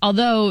says,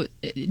 although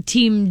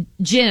Team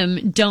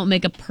Jim don't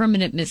make a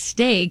permanent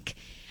mistake,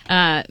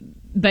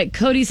 but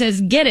Cody says,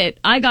 get it.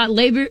 I got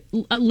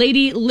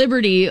Lady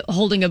Liberty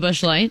holding a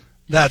Busch Light.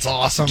 That's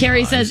awesome.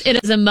 Carrie says,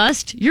 it is a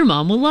must. Your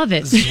mom will love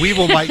it.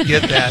 Weevil might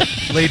get that.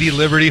 Lady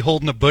Liberty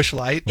holding a Busch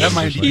Light. That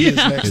might be his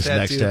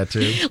next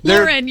tattoo.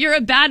 Lauren, you're a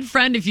bad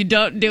friend if you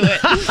don't do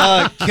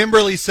it.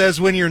 Kimberly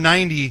says, when you're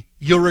 90,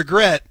 you'll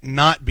regret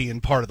not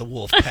being part of the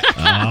wolf pack.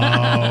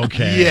 Oh,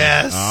 okay.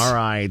 Yes. All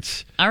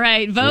right. All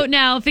right. Vote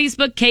now.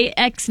 Facebook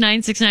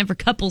KX969 for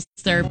couples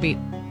therapy.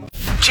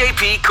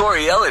 JP,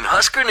 Coriel, and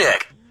Husker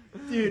Nick.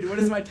 Dude, what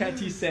does my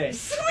tattoo say?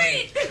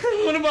 Sweet.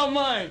 What about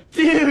mine?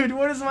 Dude,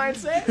 what does mine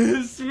say?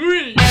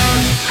 Sweet.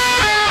 That's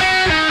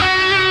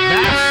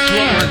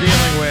what we're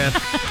dealing with.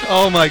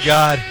 Oh, my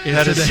God.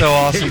 That is so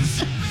awesome.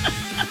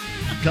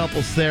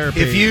 Couples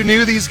therapy. If you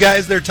knew these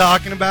guys they're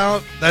talking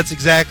about, that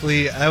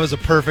was a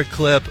perfect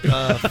clip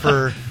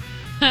for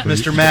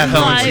Mr. Matt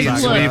Holmes and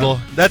Zwiebel.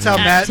 That's how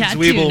Matt and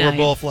Zwiebel were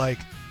both like,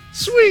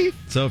 sweet.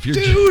 So if you're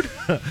dude.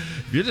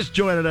 If you're just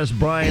joining us,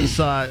 Brian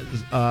saw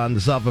on the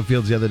softball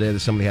fields the other day that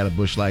somebody had a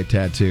Busch Light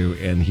tattoo,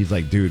 and he's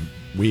like, dude,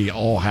 we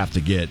all have to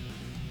get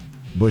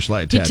Busch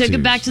Light tattoos. He took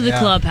it back to the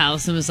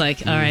clubhouse and was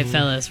like, all right,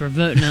 fellas, we're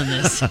voting on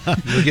this.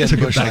 We're getting took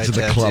Busch it back Light to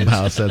the tattoos.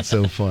 clubhouse. That's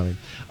so funny.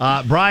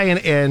 Brian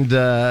and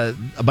a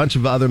bunch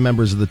of other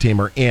members of the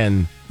team are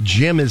in.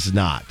 Jim is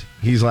not.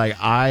 He's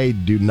like, I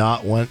do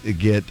not want to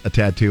get a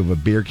tattoo of a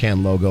beer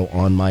can logo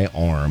on my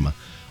arm.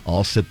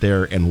 I'll sit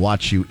there and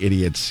watch you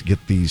idiots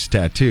get these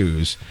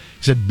tattoos.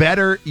 He said,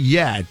 better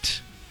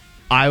yet,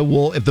 I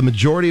will, if the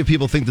majority of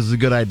people think this is a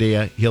good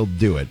idea, he'll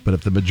do it. But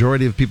if the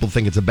majority of people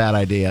think it's a bad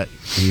idea,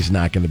 he's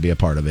not going to be a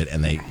part of it.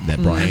 And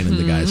that Brian and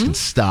the guys can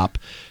stop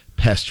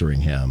pestering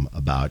him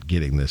about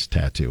getting this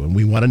tattoo. And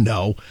we want to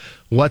know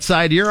what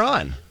side you're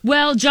on.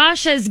 Well,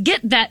 Josh says,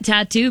 get that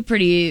tattoo.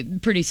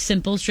 Pretty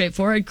simple,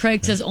 straightforward.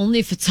 Craig says, only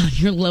if it's on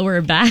your lower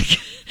back.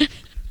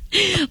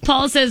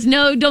 Paul says,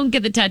 no, don't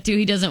get the tattoo.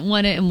 He doesn't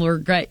want it and will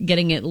regret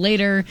getting it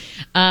later.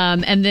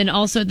 And then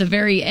also at the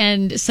very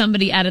end,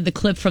 somebody added the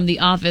clip from The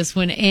Office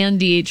when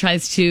Andy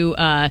tries to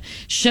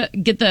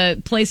get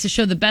the place to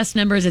show the best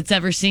numbers it's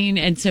ever seen.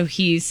 And so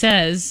he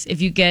says,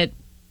 if you get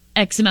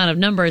X amount of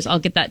numbers, I'll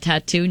get that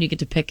tattoo and you get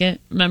to pick it.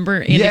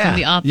 Remember Andy from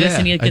The Office?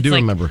 And he gets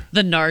like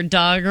the Nard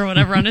dog or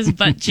whatever on his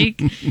butt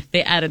cheek.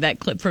 They added that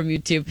clip from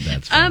YouTube.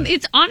 That's funny.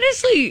 It's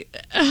honestly...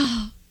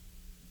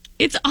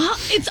 It's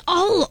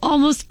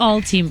almost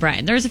all Team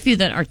Brian. There's a few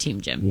that are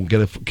Team Jim. We'll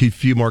get a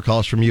few more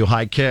calls from you.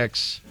 Hi,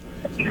 Kicks.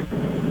 I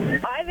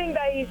think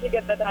that you should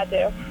get the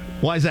tattoo.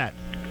 Why is that?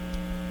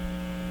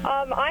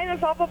 I'm a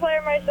softball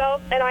player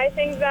myself, and I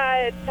think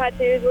that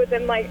tattoos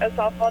within like a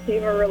softball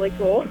team are really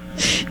cool.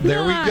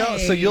 There we go.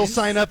 So you'll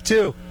sign up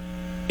too.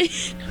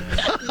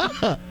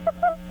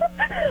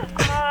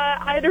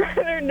 I'd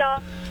rather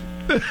not.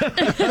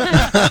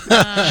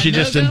 She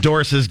just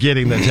endorses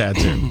getting the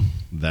tattoo.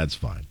 That's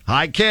fine.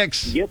 Hi,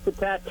 Kicks. Get the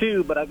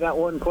tattoo, but I got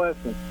one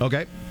question.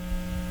 Okay.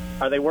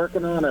 Are they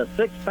working on a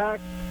 6-pack,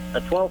 a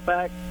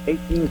 12-pack,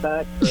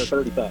 18-pack, or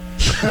a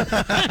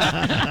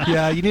 30-pack?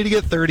 Yeah, you need to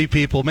get 30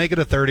 people. Make it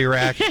a 30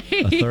 rack. A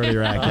 30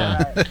 rack,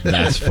 yeah.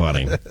 That's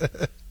funny.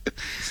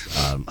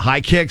 Hi,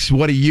 Kicks.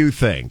 What do you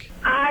think?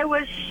 I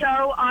was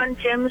so on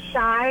Jim's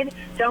side.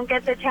 Don't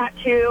get the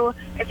tattoo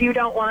if you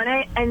don't want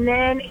it. And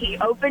then he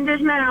opened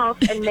his mouth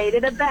and made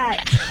it a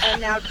bet. And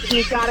now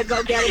he's got to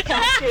go get a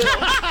tattoo.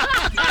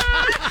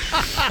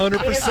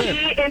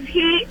 100%.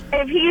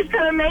 If he's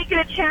going to make it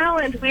a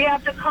challenge, we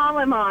have to call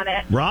him on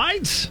it.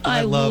 Right?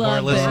 I love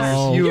our listeners.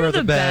 Oh, you are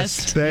the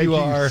best. Thank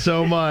you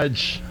so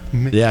much.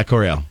 Yeah,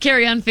 Coriel.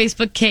 Carrie on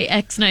Facebook,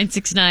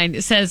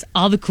 KX969, says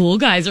all the cool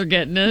guys are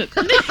getting it.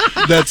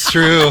 That's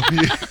true.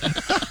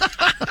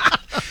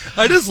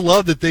 I just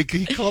love that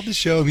he called the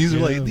show and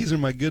these are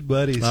my good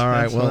buddies. All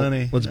right, That's well,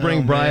 funny. let's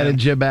bring Brian and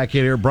Jim back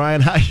in here.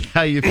 Brian,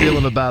 how you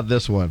feeling about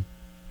this one?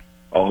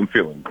 Oh, I'm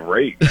feeling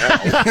great now.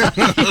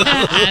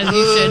 As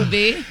you should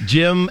be.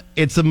 Jim,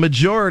 it's a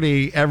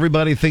majority.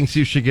 Everybody thinks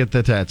you should get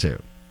the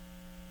tattoo.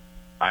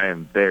 I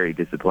am very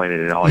disappointed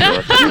in all your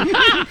listeners.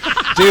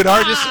 Dude,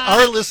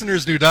 our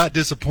listeners do not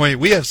disappoint.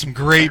 We have some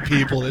great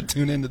people that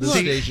tune into the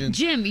station.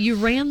 Jim, you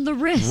ran the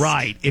risk.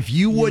 Right. If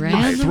you wouldn't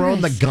have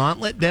thrown the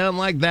gauntlet down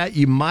like that,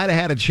 you might have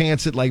had a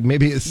chance at like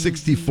maybe a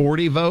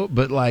 60-40 vote,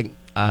 but like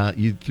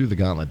you threw the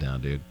gauntlet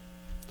down, dude.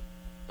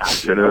 I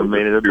should have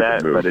made it a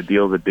bet, but a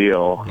deal's a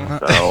deal.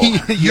 So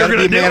You're going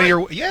to be man of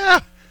your... Yeah,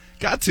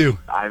 got to.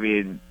 I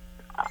mean,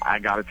 I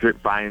got to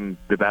find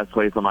the best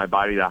place on my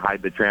body to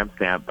hide the tramp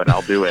stamp, but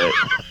I'll do it.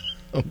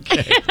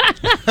 Okay.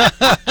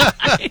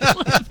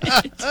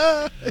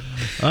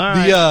 All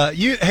right.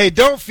 Hey,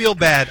 don't feel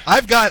bad.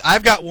 I've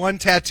got one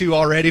tattoo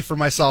already for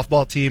my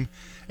softball team,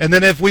 and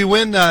then if we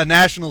win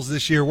nationals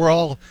this year, we're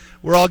all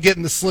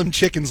getting the Slim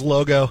Chickens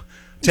logo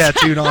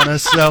tattooed on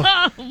us. So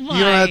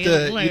you don't have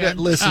to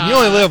listen. You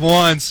only live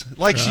once.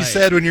 Like she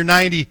said, when you're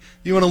 90,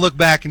 you want to look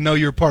back and know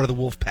you're part of the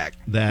wolf pack.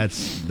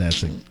 That's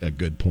a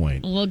good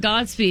point. Well,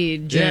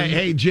 Godspeed, Jim. Yeah,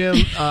 hey, Jim,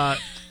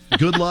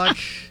 good luck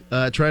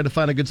trying to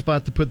find a good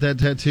spot to put that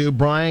tattoo.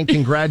 Brian,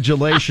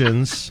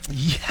 congratulations.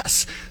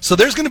 Yes. So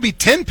there's going to be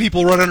 10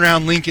 people running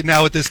around Lincoln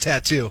now with this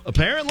tattoo.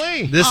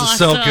 Apparently. This is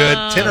so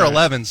good. 10 or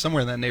 11,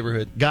 somewhere in that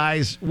neighborhood.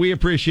 Guys, we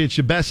appreciate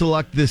you. Best of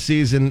luck this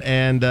season,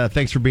 and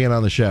thanks for being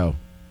on the show.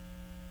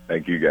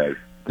 Thank you, guys.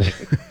 Oh,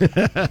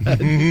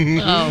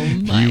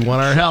 If you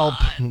want our help,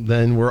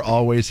 then we're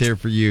always here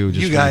for you.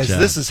 Just you guys, reach out.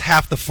 this is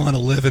half the fun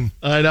of living.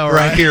 I know,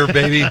 right right here,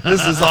 baby.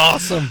 This is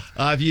awesome.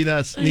 If you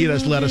need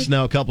us, let us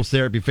know. Couples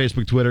Therapy,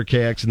 Facebook, Twitter,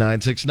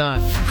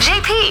 KX969.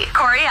 JP,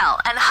 Coriel,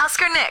 and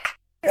Husker Nick.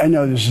 I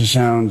know this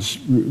sounds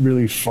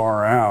really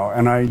far out,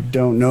 and I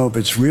don't know if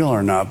it's real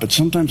or not, but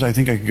sometimes I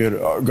think I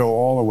could go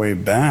all the way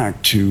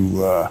back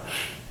to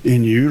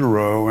in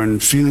utero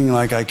and feeling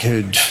like I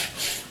could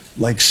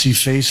see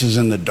faces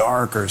in the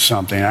dark or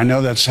something. I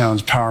know that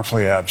sounds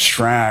powerfully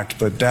abstract,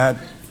 but that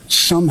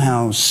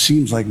somehow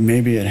seems like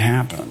maybe it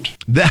happened.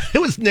 That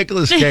was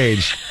Nicolas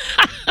Cage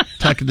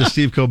talking to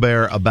Steve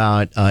Colbert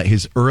about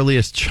his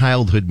earliest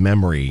childhood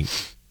memory,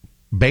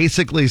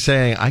 basically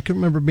saying, I can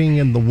remember being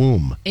in the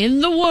womb.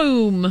 In the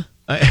womb.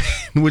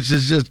 Which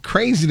is just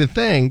crazy to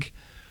think,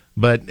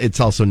 but it's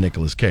also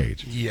Nicolas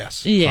Cage.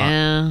 Yes.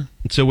 Yeah.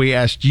 So we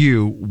asked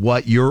you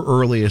what your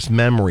earliest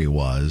memory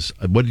was.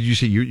 What did you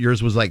say?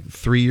 Yours was like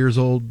 3 years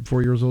old,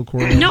 4 years old,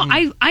 Corey? No,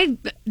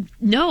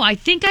 I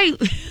think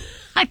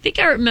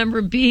I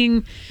remember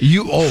being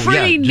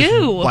pretty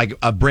new. Like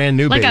a brand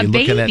new Like baby, a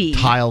looking baby. at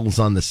tiles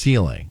on the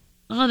ceiling.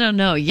 I don't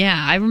know. Yeah,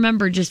 I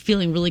remember just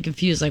feeling really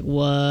confused. Like,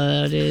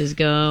 what is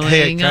going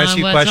Hey, can I ask on?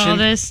 you a What's question? all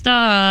this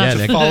stuff? Yeah, To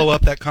Nick. follow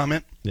up that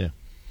comment, Yeah.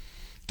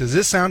 does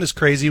this sound as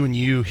crazy when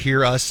you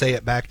hear us say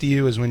it back to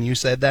you as when you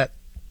said that?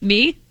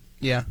 Me?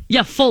 Yeah.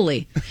 Yeah,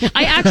 fully.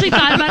 I actually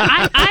thought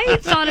about it. I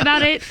thought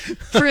about it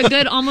for a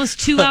good almost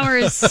 2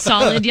 hours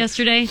solid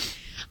yesterday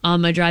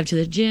on my drive to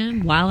the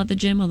gym. While at the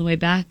gym on the way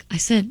back, I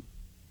said,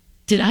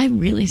 did I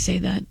really say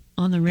that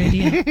on the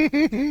radio?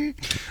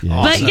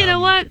 Yeah. But you know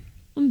what?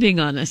 I'm being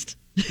honest.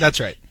 That's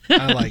right.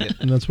 I like it.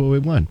 And that's what we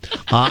won.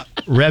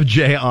 Rev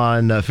J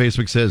on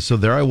Facebook says, so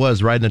there I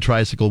was riding a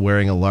tricycle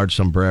wearing a large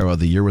sombrero.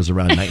 The year was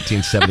around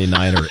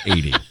 1979 or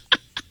 80.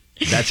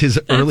 That's his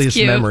earliest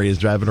cute. memory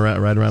is riding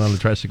around on a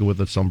tricycle with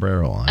a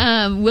sombrero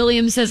on.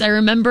 William says, I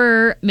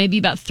remember maybe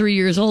about 3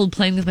 years old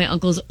playing with my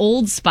uncle's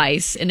Old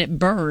Spice and it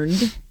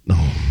burned.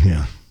 Oh,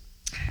 yeah.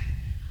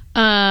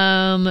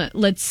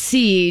 Let's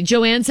see.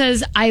 Joanne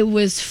says, I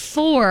was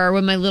 4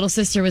 when my little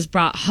sister was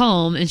brought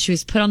home and she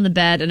was put on the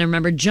bed and I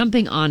remember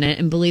jumping on it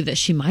and believe that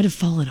she might have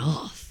fallen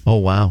off. Oh,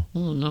 wow.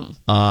 Oh, no.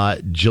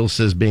 Jill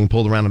says being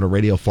pulled around in a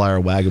radio flyer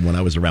wagon when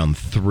I was around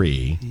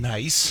 3.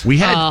 Nice. We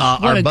had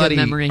what a good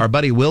memory. our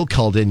buddy Will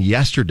called in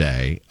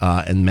yesterday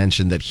and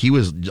mentioned that he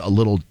was a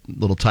little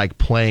tyke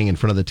playing in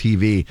front of the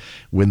TV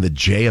when the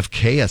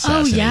JFK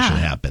assassination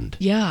happened.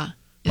 Yeah.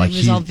 Like it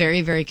was all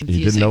very, very confusing.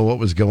 He didn't know what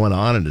was going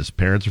on, and his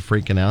parents are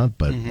freaking out.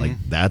 But like,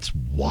 that's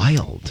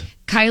wild.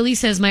 Kylie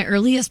says, my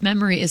earliest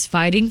memory is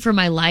fighting for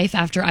my life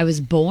after I was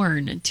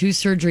born. 2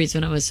 surgeries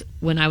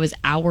when I was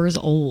hours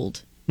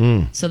old.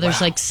 So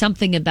there's like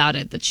something about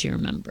it that she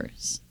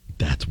remembers.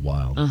 That's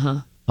wild.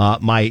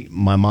 My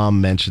mom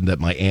mentioned that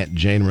my Aunt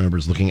Jane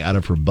remembers looking out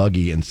of her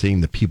buggy and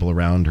seeing the people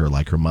around her,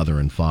 like her mother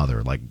and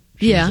father, like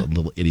she was a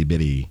little itty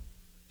bitty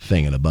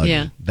thing in a buggy.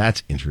 Yeah.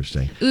 That's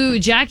interesting. Ooh,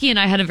 Jackie and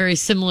I had a very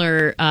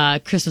similar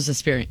Christmas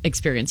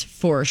experience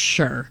for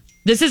sure.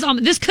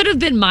 This could have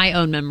been my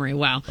own memory.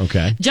 Wow.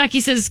 Okay.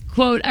 Jackie says,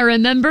 quote, I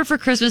remember for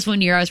Christmas one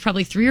year, I was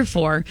probably 3 or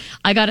 4.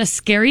 I got a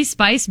Scary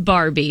Spice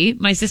Barbie.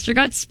 My sister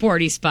got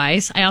Sporty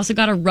Spice. I also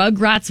got a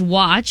Rugrats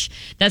watch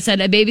that said,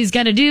 a baby's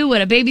got to do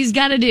what a baby's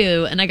got to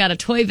do. And I got a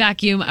toy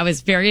vacuum. I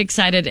was very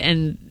excited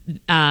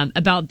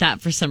about that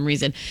for some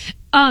reason.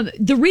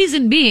 The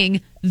reason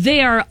being,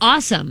 they are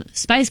awesome.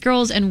 Spice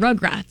Girls and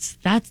Rugrats.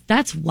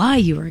 That's why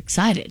you were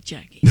excited,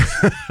 Jackie.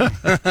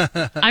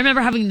 I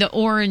remember having the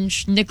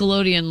orange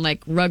Nickelodeon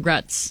like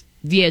Rugrats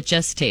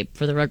VHS tape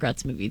for the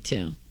Rugrats movie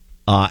too.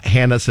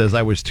 Hannah says,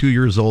 I was 2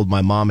 years old.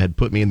 My mom had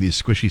put me in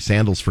these squishy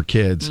sandals for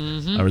kids.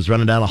 Mm-hmm. I was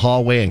running down a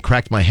hallway and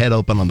cracked my head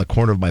open on the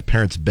corner of my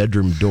parents'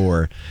 bedroom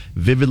door,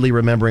 vividly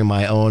remembering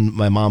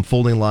my mom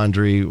folding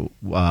laundry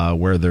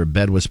where their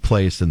bed was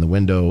placed in the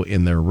window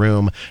in their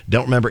room.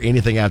 Don't remember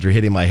anything after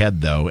hitting my head,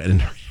 though.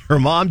 And her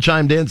mom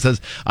chimed in, says,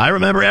 I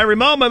remember every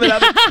moment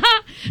of it.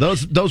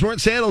 Those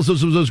weren't sandals.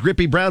 Those were those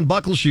grippy brown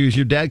buckle shoes.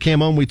 Your dad came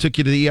home. We took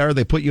you to the ER.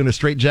 They put you in a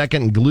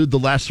straitjacket and glued the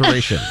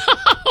laceration.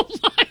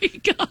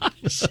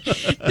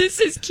 This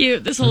is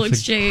cute, this whole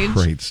exchange.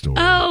 Great story.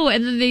 Oh,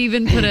 and then they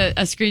even put a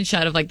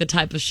screenshot of like the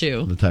type of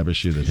shoe. The type of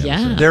shoe that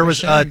yeah. There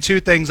was two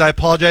things. I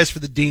apologize for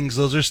the dings.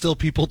 Those are still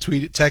people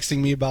texting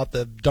me about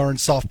the darn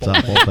softball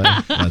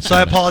thing. So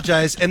I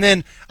apologize. And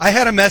then I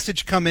had a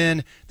message come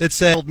in that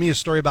told me a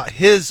story about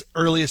his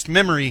earliest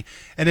memory,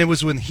 and it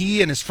was when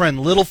he and his friend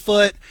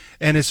Littlefoot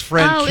and his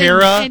friend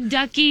Kara and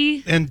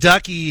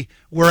Ducky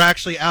were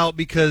actually out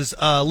because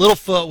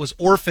Littlefoot was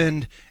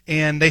orphaned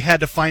and they had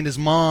to find his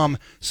mom,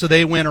 so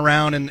they went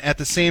around, and at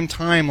the same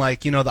time,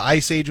 like, you know, the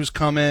Ice Age was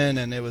coming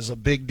and it was a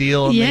big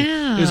deal. And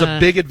yeah. It was a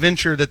big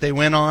adventure that they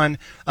went on,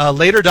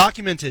 later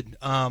documented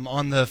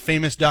on the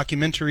famous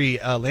documentary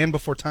Land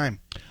Before Time.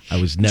 I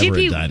was never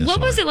JP, a dinosaur.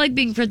 what was it like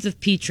being friends with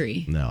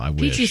Petrie? No, I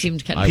wish. Petrie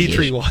seemed kind of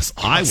Petrie cute. was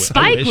awesome.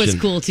 Spike was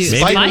cool, too. Maybe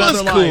Spike another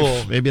was life.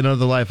 cool. Maybe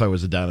another life I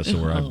was a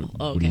dinosaur. I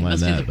wouldn't mind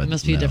that. But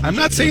must be a different. I'm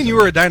not saying you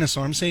were a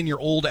dinosaur. I'm saying you're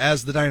old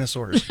as the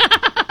dinosaurs.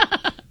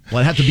 Well,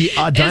 I'd have to be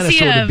a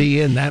dinosaur to be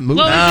in that movie.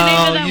 What was the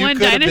name of that one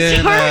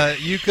dinosaur?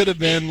 You could have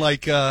been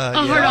like a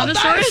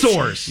Hardanosaurus?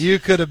 Dinosaurs. You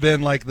could have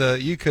been like the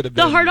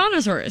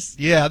Hardanosaurus.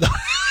 Yeah.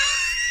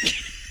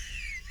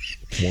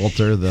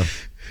 Walter the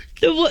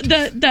dinosaur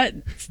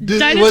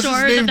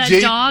that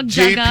dog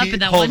dug up in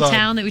that one Hold on.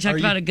 town that we talked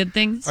about at Good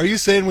Things. Are you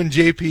saying when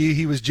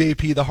he was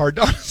JP the hard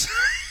dinosaur?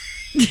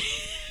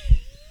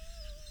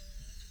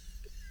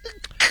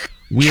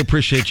 We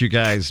appreciate you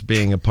guys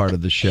being a part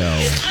of the show.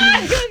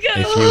 If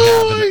you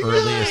have an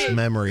earliest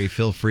memory,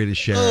 feel free to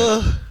share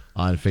it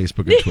on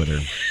Facebook and Twitter.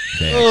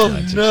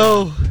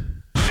 No.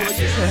 What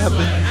just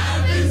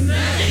happened?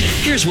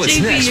 Here's what's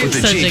JP, next with the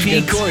you're such a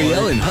JP good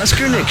Coriel and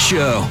Husker Nick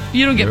show.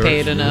 You don't get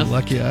paid enough.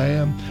 Lucky I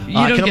am. You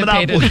don't coming get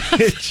paid up, enough. we'll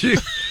get you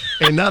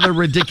another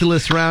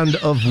ridiculous round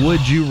of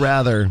Would You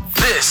Rather.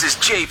 This is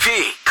JP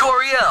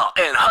Coriel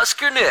and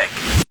Husker Nick.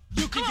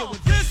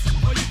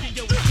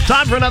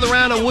 Time for another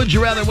round of Would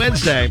You Rather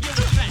Wednesday.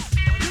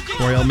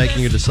 Coriel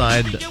making you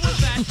decide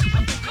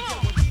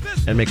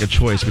and make a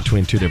choice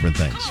between two different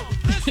things.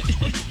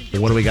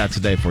 What do we got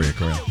today for you,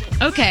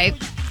 Coriel? Okay.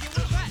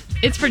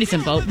 It's pretty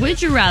simple.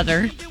 Would you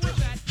rather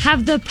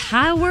have the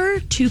power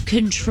to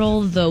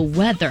control the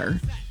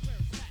weather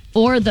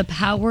or the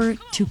power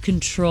to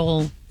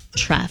control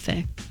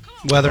traffic?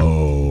 Weather.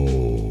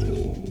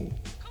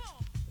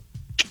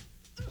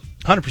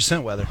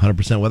 100% weather.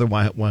 100% weather?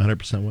 Why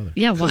 100% weather?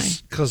 Yeah, why?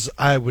 Because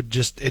I'd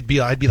be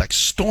like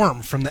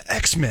Storm from the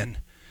X-Men.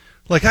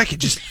 Like, I could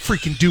just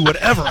freaking do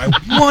whatever I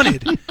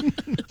wanted.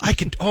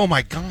 Oh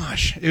my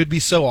gosh. It would be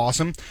so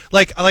awesome.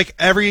 Like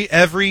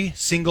every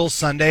single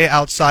Sunday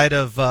outside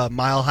of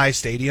Mile High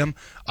Stadium,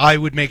 I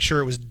would make sure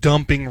it was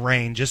dumping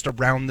rain just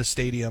around the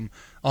stadium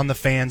on the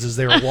fans as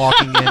they were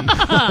walking in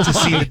to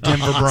see the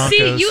Denver Broncos.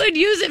 See, you would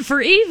use it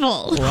for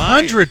evil.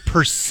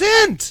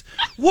 100%.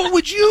 What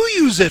would you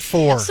use it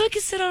for? So I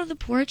could sit out on the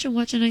porch and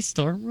watch a nice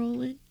storm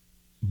roll in?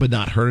 But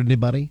not hurt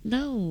anybody?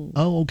 No.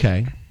 Oh,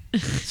 okay.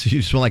 So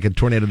you just want like a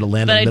tornado to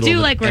land But in the I middle do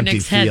of like an where empty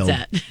Nick's head's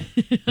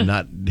field. at.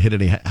 Not hit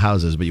any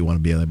houses, but you want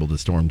to be able to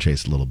storm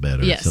chase a little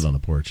bit or Yes. sit on the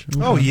porch.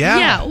 Oh, yeah.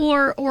 Yeah,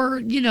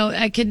 or you know,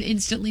 I can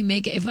instantly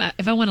make it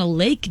if I want a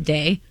lake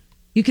day,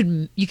 you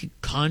could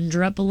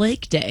conjure up a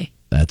lake day.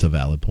 That's a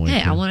valid point.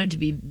 Hey, too. I want it to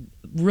be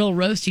real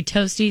roasty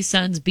toasty,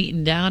 sun's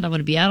beating down. I want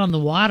to be out on the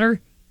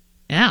water.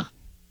 Yeah.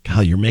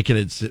 God, you're making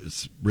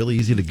it's really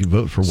easy to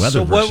vote for weather.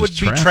 So what versus would be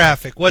traffic?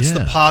 traffic? What's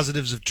the Yeah.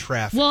 positives of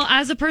traffic? Well,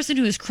 as a person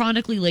who is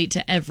chronically late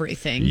to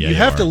everything, you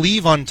have to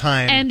leave on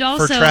time And for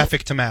also-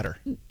 traffic to matter.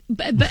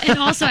 but and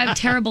also I have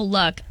terrible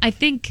luck. I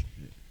think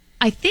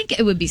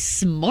it would be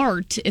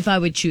smart if I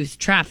would choose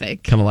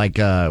traffic. Kind of like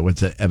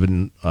what's it,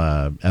 Evan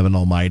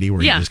Almighty,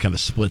 where Yeah. he just kind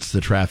of splits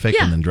the traffic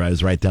Yeah. and then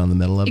drives right down the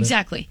middle of it.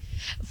 Exactly.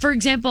 For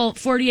example,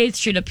 48th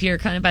Street up here,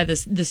 kind of by the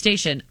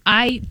station.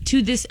 I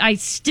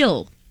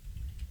still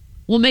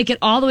will make it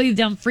all the way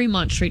down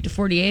Fremont Street to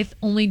 48th,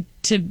 only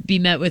to be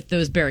met with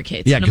those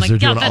barricades. Yeah, and I'm 'cause like,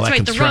 they're God, doing all that's that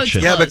right. The road's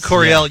construction. Yeah, but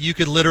closed. Coriel, you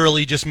could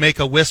literally just make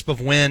a wisp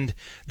of wind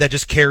that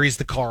just carries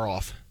the car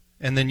off,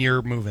 and then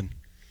you're moving.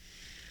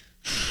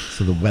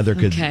 So the weather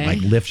could Okay.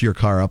 like lift your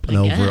car up and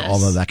over guess.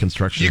 all of that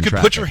construction. You and could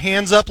traffic. put your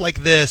hands up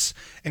like this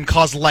and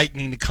cause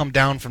lightning to come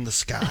down from the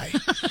sky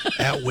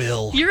at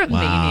will. You're a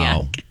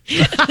Wow. maniac.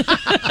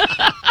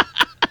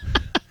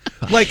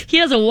 Like He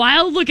has a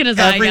wild look in his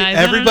eye, guys.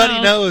 I don't everybody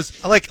know.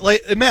 knows. Like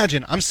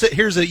imagine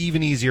here's an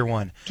even easier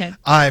one. Okay.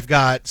 I've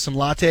got some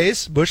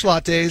lattes, bush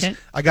lattes. Okay.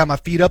 I got my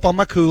feet up on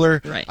my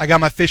cooler. Right. I got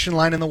my fishing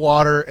line in the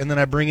water, and then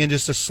I bring in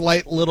just a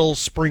slight little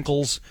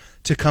sprinkles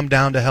to come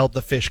down to help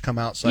the fish come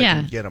out so I Yeah.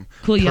 can get them.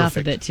 Cool you off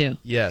a bit, too.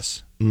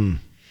 Yes.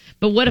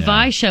 But what if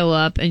I show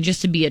up and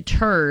just to be a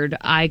turd,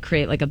 I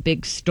create like a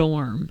big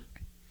storm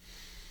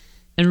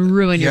and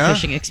ruin your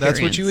fishing experience?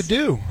 That's what you would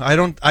do.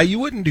 You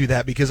wouldn't do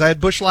that because I had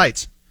bush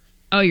lights.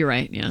 Oh, you're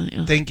right.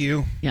 Yeah. Thank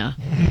you. Yeah.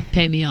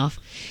 Pay me off.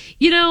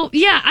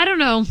 I don't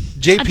know.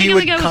 JP I think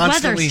would go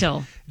constantly. with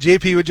weather still.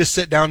 JP would just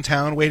sit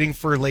downtown waiting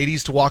for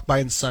ladies to walk by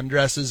in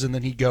sundresses, and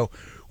then he'd go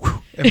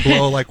whoo, and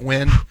blow like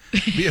wind.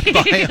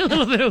 A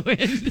little bit of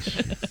wind.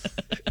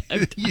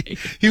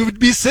 He would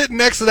be sitting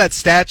next to that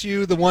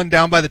statue, the one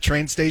down by the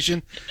train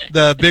station,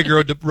 the big,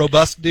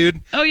 robust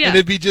dude. Oh, yeah. And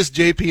it'd be just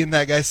JP and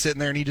that guy sitting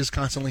there, and he just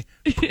constantly.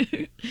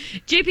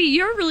 JP,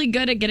 you're really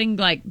good at getting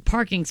like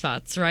parking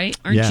spots, right?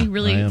 Aren't you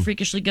really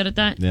freakishly good at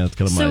that? Yeah, it's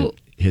kind of my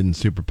hidden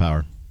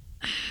superpower.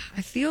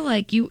 I feel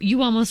like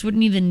you almost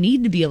wouldn't even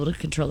need to be able to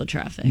control the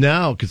traffic.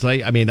 No, because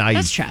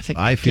that's traffic.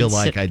 I feel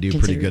like I do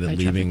pretty good at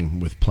leaving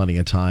with plenty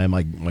of time.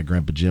 My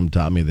grandpa Jim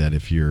taught me that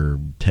if you're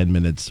 10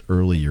 minutes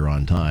early, you're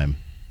on time.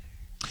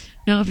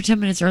 No, if you're 10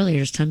 minutes early,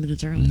 you're just 10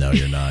 minutes early. No,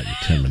 you're not. You're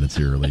 10 minutes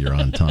early, you're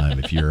on time.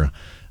 If you're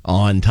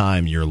on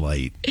time, you're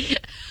late.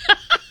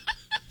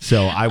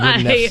 So I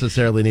wouldn't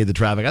necessarily need the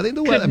traffic. I think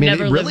the weather.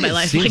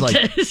 It seems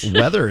like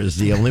weather is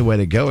the only way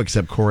to go.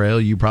 Except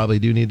Coriel, you probably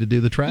do need to do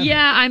the traffic.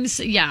 Yeah, I'm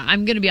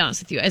going to be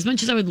honest with you. As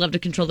much as I would love to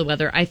control the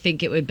weather, I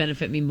think it would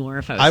benefit me more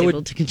if I was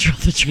able to control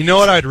the traffic. You know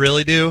what I'd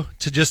really do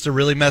to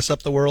really mess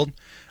up the world?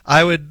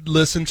 I would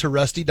listen to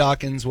Rusty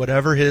Dawkins,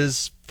 whatever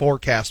his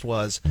forecast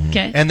was,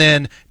 okay, and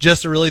then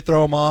just to really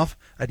throw him off,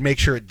 I'd make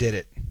sure it did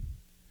it.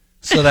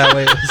 So that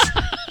way it was.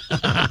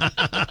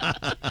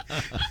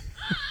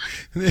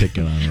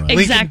 Picking on right.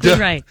 Exactly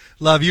right.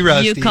 Love you,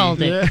 Rusty. You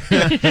called it.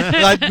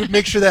 I'd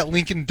make sure that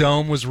Lincoln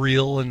Dome was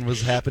real and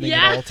was happening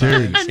at all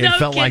times. Dude, it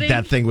felt like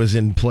that thing was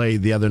in play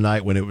the other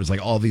night when it was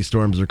like all these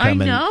storms are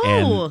coming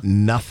and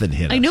nothing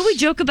hit us. I know we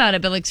joke about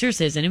it, but like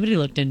seriously, has anybody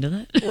looked into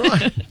that?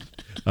 Right.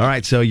 All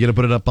right, so you're going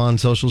to put it up on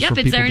socials for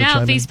people to chime in?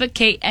 Yep, it's there now.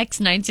 Facebook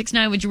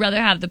KX969. Would you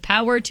rather have the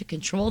power to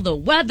control the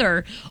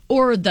weather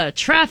or the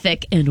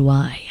traffic, and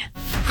why?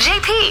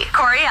 JP,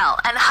 Coriel,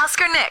 and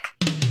Husker Nick.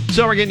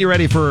 So we're getting you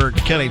ready for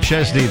Kenny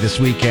Chesney this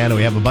weekend.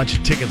 We have a bunch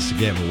of tickets to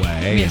give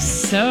away. We have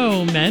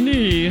so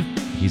many.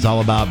 He's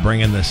all about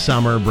bringing the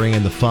summer,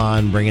 bringing the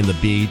fun, bringing the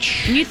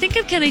beach. When you think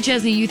of Kenny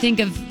Chesney, you think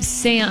of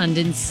sand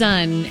and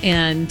sun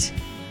and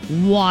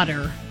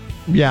water.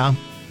 Yeah.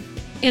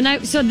 And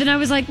then I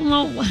was like,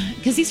 well,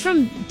 because he's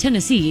from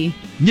Tennessee.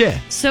 Yeah.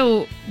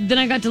 So then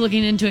I got to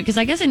looking into it because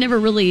I guess I never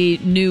really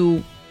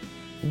knew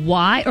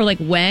why or like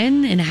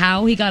when and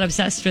how he got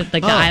obsessed with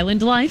like the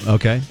island life.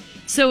 Okay.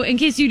 So in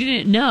case you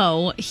didn't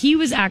know, he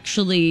was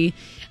actually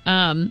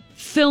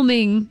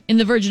filming in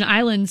the Virgin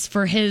Islands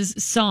for his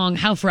song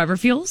How Forever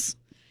Feels.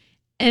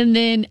 And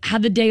then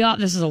had the day off.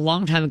 This was a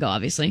long time ago,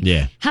 obviously.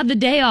 Yeah. Had the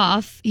day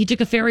off. He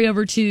took a ferry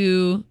over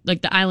to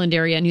like the island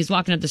area and he was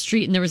walking up the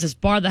street and there was this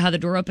bar that had the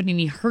door open and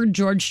he heard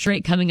George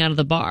Strait coming out of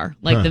the bar,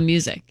 like the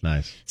music.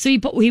 Nice. So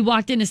he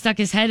walked in and stuck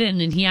his head in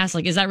and he asked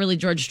like, is that really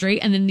George Strait?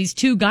 And then these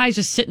two guys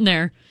just sitting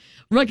there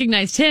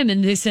recognized him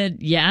and they said,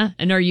 yeah.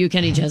 And are you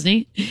Kenny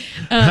Chesney?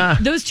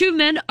 Those two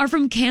men are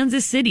from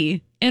Kansas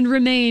City and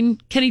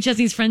remain Kenny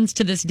Chesney's friends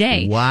to this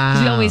day. Wow.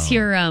 'Cause we always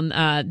hear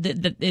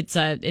it's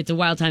a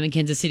wild time in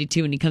Kansas City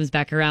too when he comes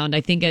back around. I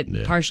think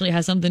it partially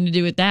has something to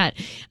do with that.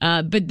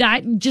 But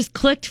that just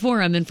clicked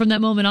for him. And from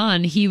that moment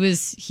on,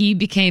 he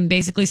became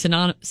basically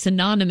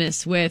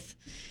synonymous with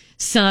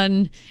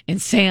sun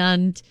and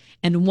sand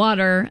and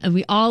water. And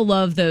we all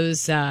love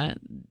those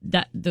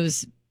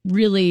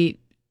really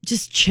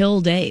just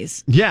chill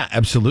days. Yeah,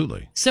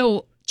 absolutely.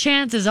 So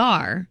chances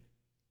are,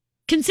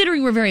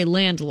 considering we're very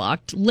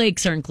landlocked,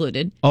 lakes are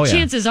included. Oh, yeah.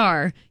 Chances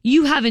are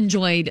you have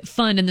enjoyed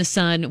fun in the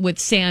sun with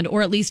sand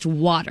or at least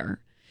water.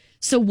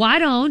 So why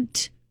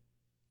don't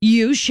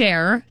you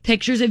share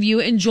pictures of you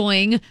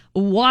enjoying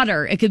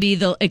water? It could be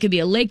a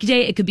lake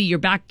day. It could be your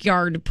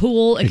backyard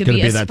pool. It could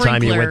be a that sprinkler.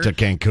 time you went to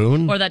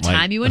Cancun. Or that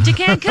time you went to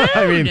Cancun.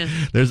 I mean,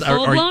 there's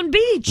full-blown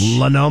beach.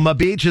 Lanoma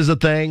Beach is a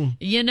thing.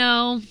 You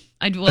know,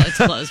 it's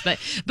closed, but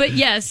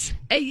yes,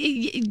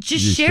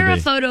 just share a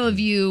photo of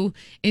you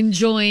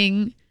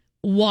enjoying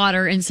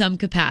water in some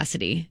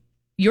capacity.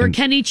 Your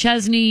Kenny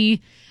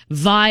Chesney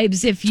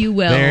vibes, if you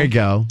will. There you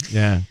go.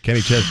 Yeah, Kenny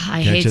Chesney.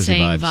 I hate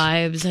saying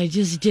vibes. I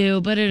just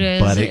do, but it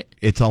is. But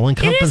it's all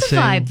encompassing. It is a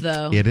vibe,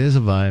 though. It is a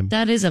vibe.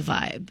 That is a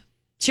vibe.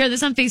 Share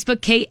this on Facebook,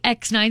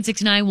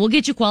 KX969. We'll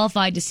get you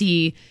qualified to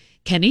see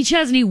Kenny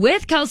Chesney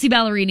with Kelsey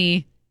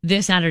Ballerini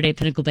this Saturday,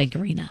 Pinnacle Bank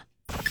Arena.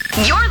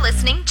 You're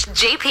listening to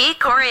JP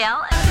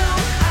Coriel.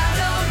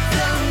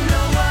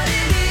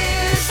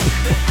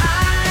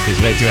 He's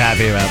way too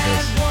happy about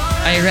this.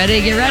 Are you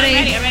ready? Get ready.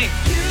 I'm ready.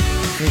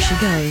 Here she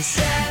goes.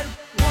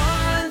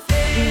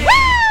 Woo!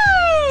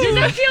 Does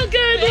that feel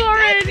good,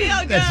 Lauren?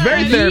 That's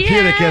very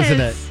therapeutic, yes. isn't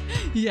it?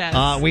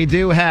 Yes. We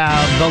do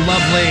have the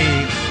lovely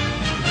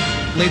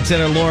lead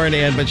singer Lauren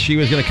in, but she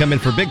was going to come in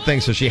for big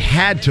things, so she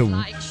had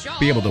to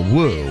be able to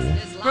woo.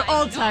 For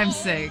old time's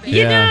sake.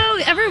 You know,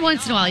 every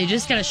once in a while, you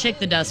just got to shake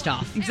the dust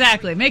off.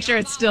 Exactly. Make sure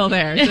it's still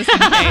there, just in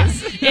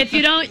case. If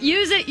you don't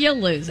use it, you'll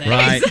lose it.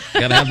 Right.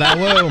 Got to have that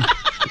woo.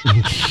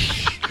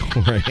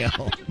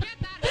 Coriel.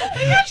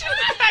 You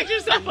should back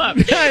yourself up.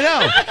 I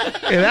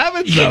know. It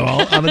happens, though,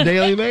 on a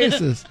daily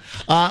basis.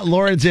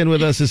 Lauren's in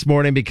with us this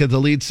morning because the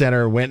Lead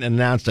Center went and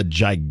announced a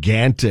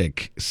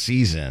gigantic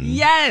season.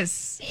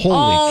 Yes.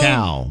 Holy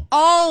cow.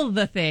 All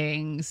the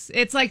things.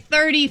 It's like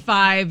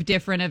 35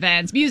 different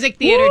events, music,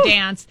 theater,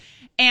 dance.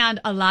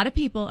 And a lot of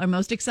people are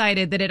most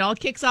excited that it all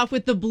kicks off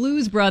with the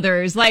Blues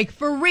Brothers, like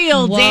for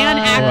real, Whoa. Dan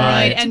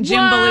Aykroyd and Jim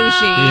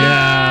Belushi.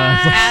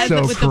 Yeah,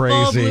 so with crazy.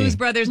 The full Blues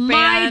Brothers band.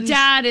 My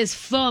dad is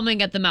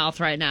foaming at the mouth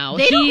right now.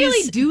 They don't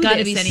really do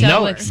gotta this be anymore. so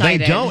No,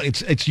 excited. they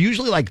don't. It's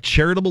usually like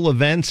charitable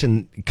events,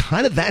 and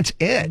kind of that's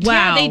it.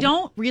 Yeah, Wow. they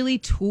don't really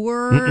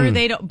tour.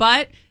 They don't,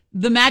 but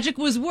the magic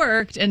was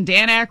worked, and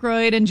Dan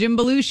Aykroyd and Jim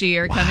Belushi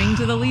are coming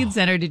to the Lead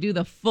Center to do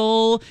the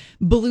full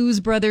Blues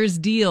Brothers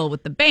deal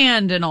with the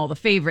band and all the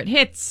favorite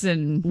hits.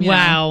 And you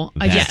Wow.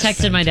 know. I just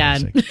texted my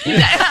dad.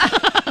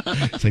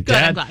 It's like, Good,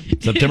 I'm Dad,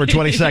 glad. September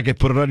 22nd,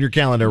 put it on your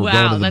calendar. We're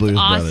going to the that's Blues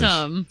Brothers.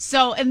 awesome.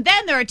 So, and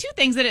then there are two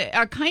things that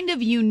are kind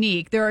of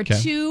unique. There are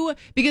two,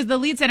 because the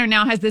Lead Center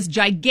now has this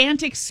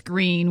gigantic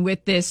screen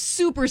with this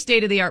super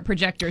state-of-the-art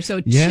projector.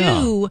 So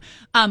two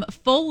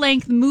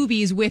full-length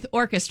movies with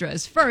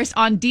orchestras. First,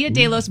 on Dia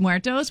de los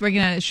Muertos, we're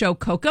going to show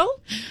Coco.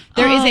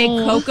 There is a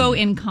Coco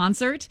in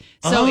concert.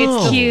 So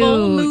it's the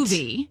full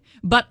movie,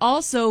 but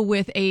also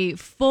with a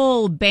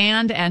full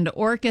band and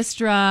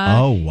orchestra.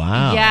 Oh,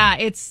 wow. Yeah,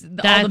 it's all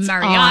the That's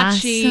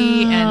mariachi.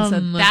 And so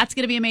awesome. that's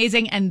going to be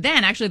amazing. And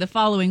then actually the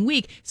following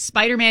week,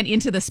 Spider-Man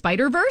Into the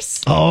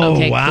Spider-Verse. Oh,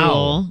 Okay, wow.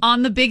 cool.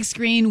 On the big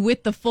screen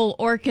with the full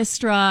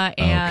orchestra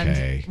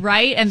and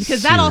right, and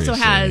because that also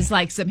Seriously. has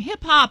like some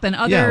hip hop and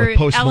other Yeah, with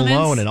Post elements.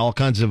 Malone and all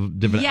kinds of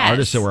different Yes.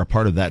 artists that were a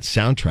part of that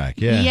soundtrack.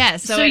 Yeah.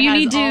 Yes, so, So it you has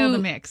need all to. the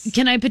mix.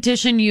 Can I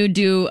petition you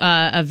do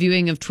a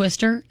viewing of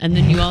Twister, and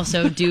then you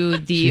also do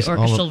the She's all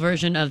orchestral of-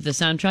 version of the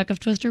soundtrack of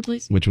Twister,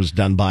 please? Which was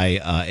done by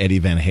Eddie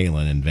Van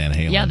Halen and Van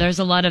Halen. Yeah, there's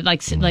a lot of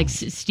like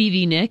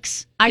Stevie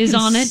Nicks I is can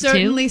on it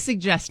certainly too.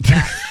 suggest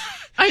that.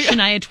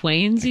 Shania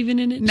Twain's even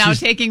in it. Now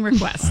taking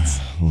requests.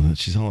 Well,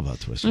 she's all about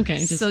Twister. Okay,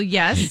 just So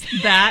yes,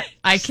 that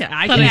I can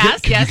Thought I'd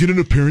ask. Can Yes, you get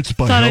an appearance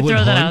by thought I'd Helen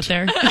throw that Hunt out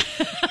there.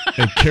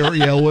 and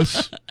Carrie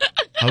Ellis?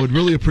 I would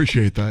really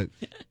appreciate that.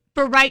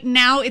 for right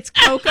now it's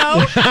Coco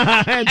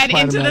and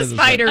Into the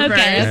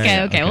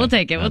Spider-Verse. Okay. We'll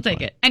take it. We'll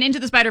take it. And Into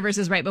the Spider-Verse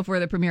is right before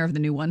the premiere of the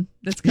new one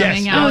that's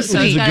coming Yes. out. Oh, so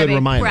which is you a gotta good be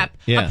reminder.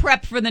 a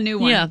prep for the new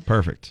one. Yeah.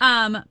 Perfect.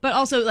 But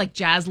also like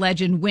jazz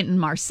legend Wynton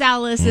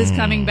Marsalis is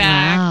coming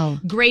back. Wow.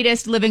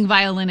 Greatest living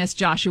violinist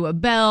Joshua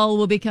Bell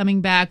will be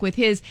coming back with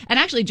his. And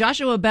actually,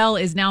 Joshua Bell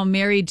is now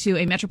married to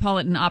a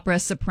Metropolitan Opera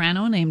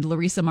soprano named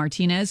Larissa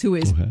Martinez, who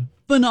is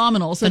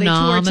phenomenal. So they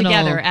tour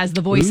together as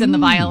the voice and the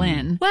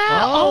violin. Wow.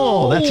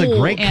 Oh, that's a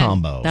great And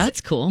combo.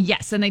 That's cool.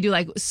 Yes, and they do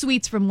like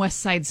suites from West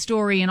Side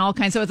Story and all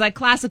kinds. So it's like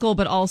classical,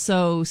 but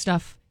also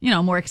stuff,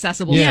 more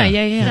accessible.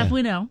 Yeah. Stuff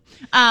we know.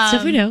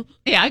 Stuff we know.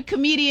 Yeah,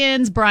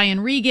 comedians. Brian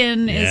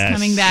Regan Yes. is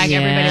coming back. Yeah.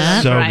 Everybody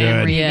loves So Brian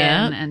good. Regan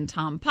Yeah. and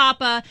Tom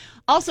Papa.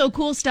 Also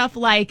cool stuff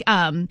like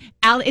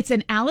it's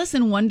an Alice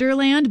in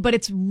Wonderland, but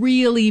it's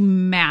really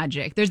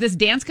magic. There's this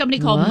dance company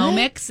called What?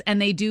 Momix,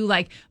 and they do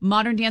like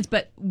modern dance,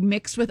 but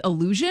mixed with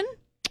illusion.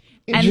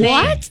 And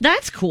What?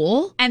 That's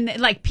cool. And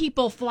like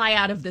people fly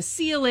out of the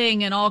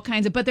ceiling and all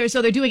kinds of, but they're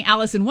doing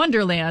Alice in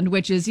Wonderland,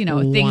 which is,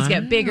 things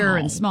get bigger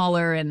and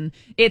smaller, and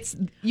it's,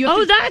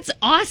 That's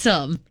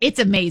awesome. it's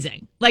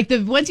amazing. Like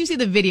once you see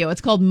the video, it's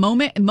called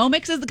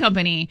Momix is the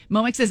company.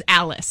 Momix is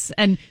Alice,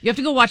 and you have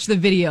to go watch the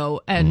video,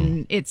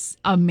 and it's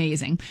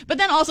amazing. But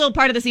then also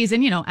part of the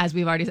season, as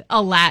we've already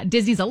said,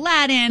 Disney's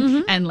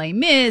Aladdin and Les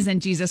Mis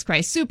and Jesus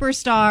Christ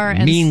Superstar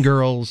and Mean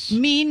Girls.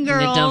 Mean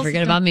Girls. Don't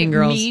forget about Mean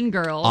Girls. Mean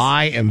Girls.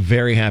 I am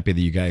very happy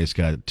that you guys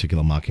got To Kill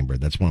a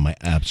Mockingbird. That's one of my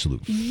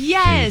absolute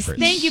Yes, favorites.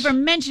 thank you for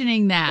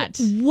mentioning that.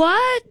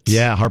 What?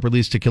 Yeah, Harper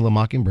Lee's To Kill a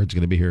Mockingbird's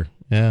going to be here.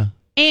 Yeah.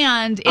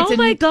 And it's Oh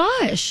my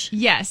gosh.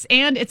 Yes,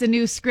 and it's a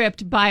new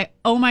script by,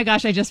 oh my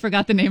gosh, I just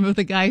forgot the name of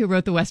the guy who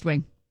wrote The West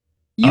Wing.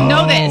 You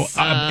know this.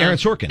 Aaron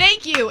Sorkin.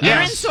 Thank you,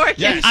 Yes. Aaron Sorkin.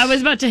 Yes. I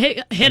was about to hit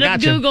I up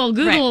gotcha. Google.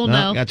 Google No,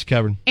 now. got you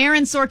covered.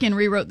 Aaron Sorkin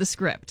rewrote the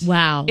script.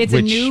 Wow. It's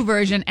a new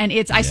version, and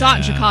I saw it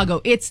in Chicago.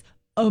 It's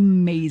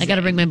amazing. I got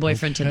to bring my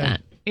boyfriend to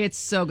that. It's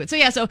so good.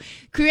 So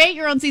create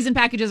your own season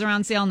packages are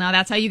on sale now.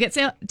 That's how you get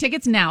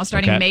tickets now,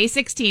 starting Okay. May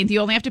 16th.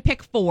 You only have to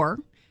pick 4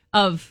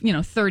 of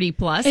 30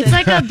 plus. It's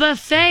like a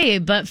buffet,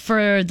 but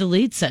for the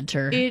Lead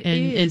Center It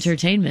and is.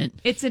 entertainment.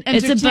 It's an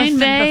It's a entertainment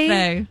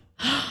buffet.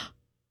 buffet.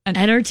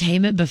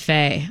 Entertainment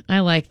buffet. I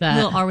like that.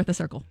 Little R with a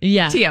circle.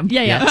 Yeah. TM.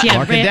 Yeah. TM.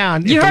 Mark it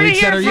down. You If the heard Lead it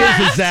here Center first.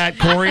 uses that,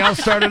 Coriel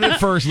started it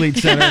first, Lead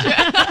Center.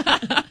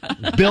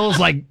 Bill's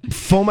like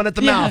foaming at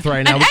the mouth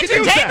right now. An We can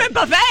use that.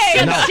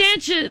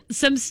 entertainment buffet.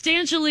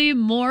 Substantially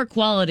more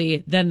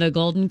quality than the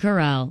Golden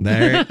Corral.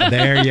 There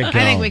you go. I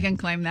think we can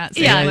claim that.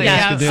 Yeah, safely.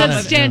 yeah, do that.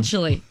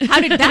 substantially.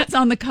 How did that's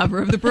on the cover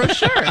of the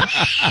brochure?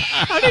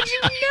 How did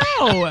you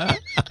know?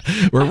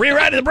 We're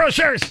rewriting the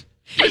brochures.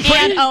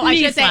 And I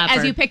should say, slapper.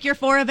 as you pick your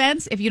 4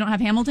 events, if you don't have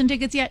Hamilton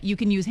tickets yet, you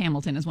can use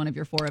Hamilton as one of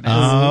your 4 events.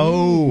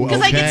 Oh,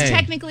 because okay. it's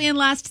technically in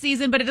last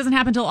season, but it doesn't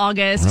happen till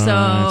August. So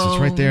So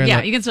it's right there.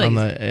 Yeah, you can still on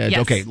use the edge.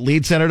 Yes. Okay,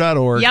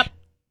 leadcenter.org. Yep.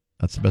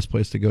 That's the best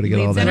place to go to get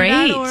all that.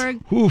 Leadcenter.org.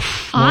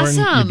 Oof, Lauren,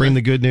 you Awesome. bring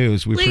the good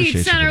news. We Lead appreciate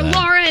you Center, for that.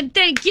 Lauren,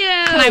 thank you.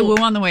 Can I woo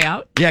on the way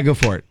out? Yeah, go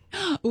for it.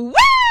 Woo!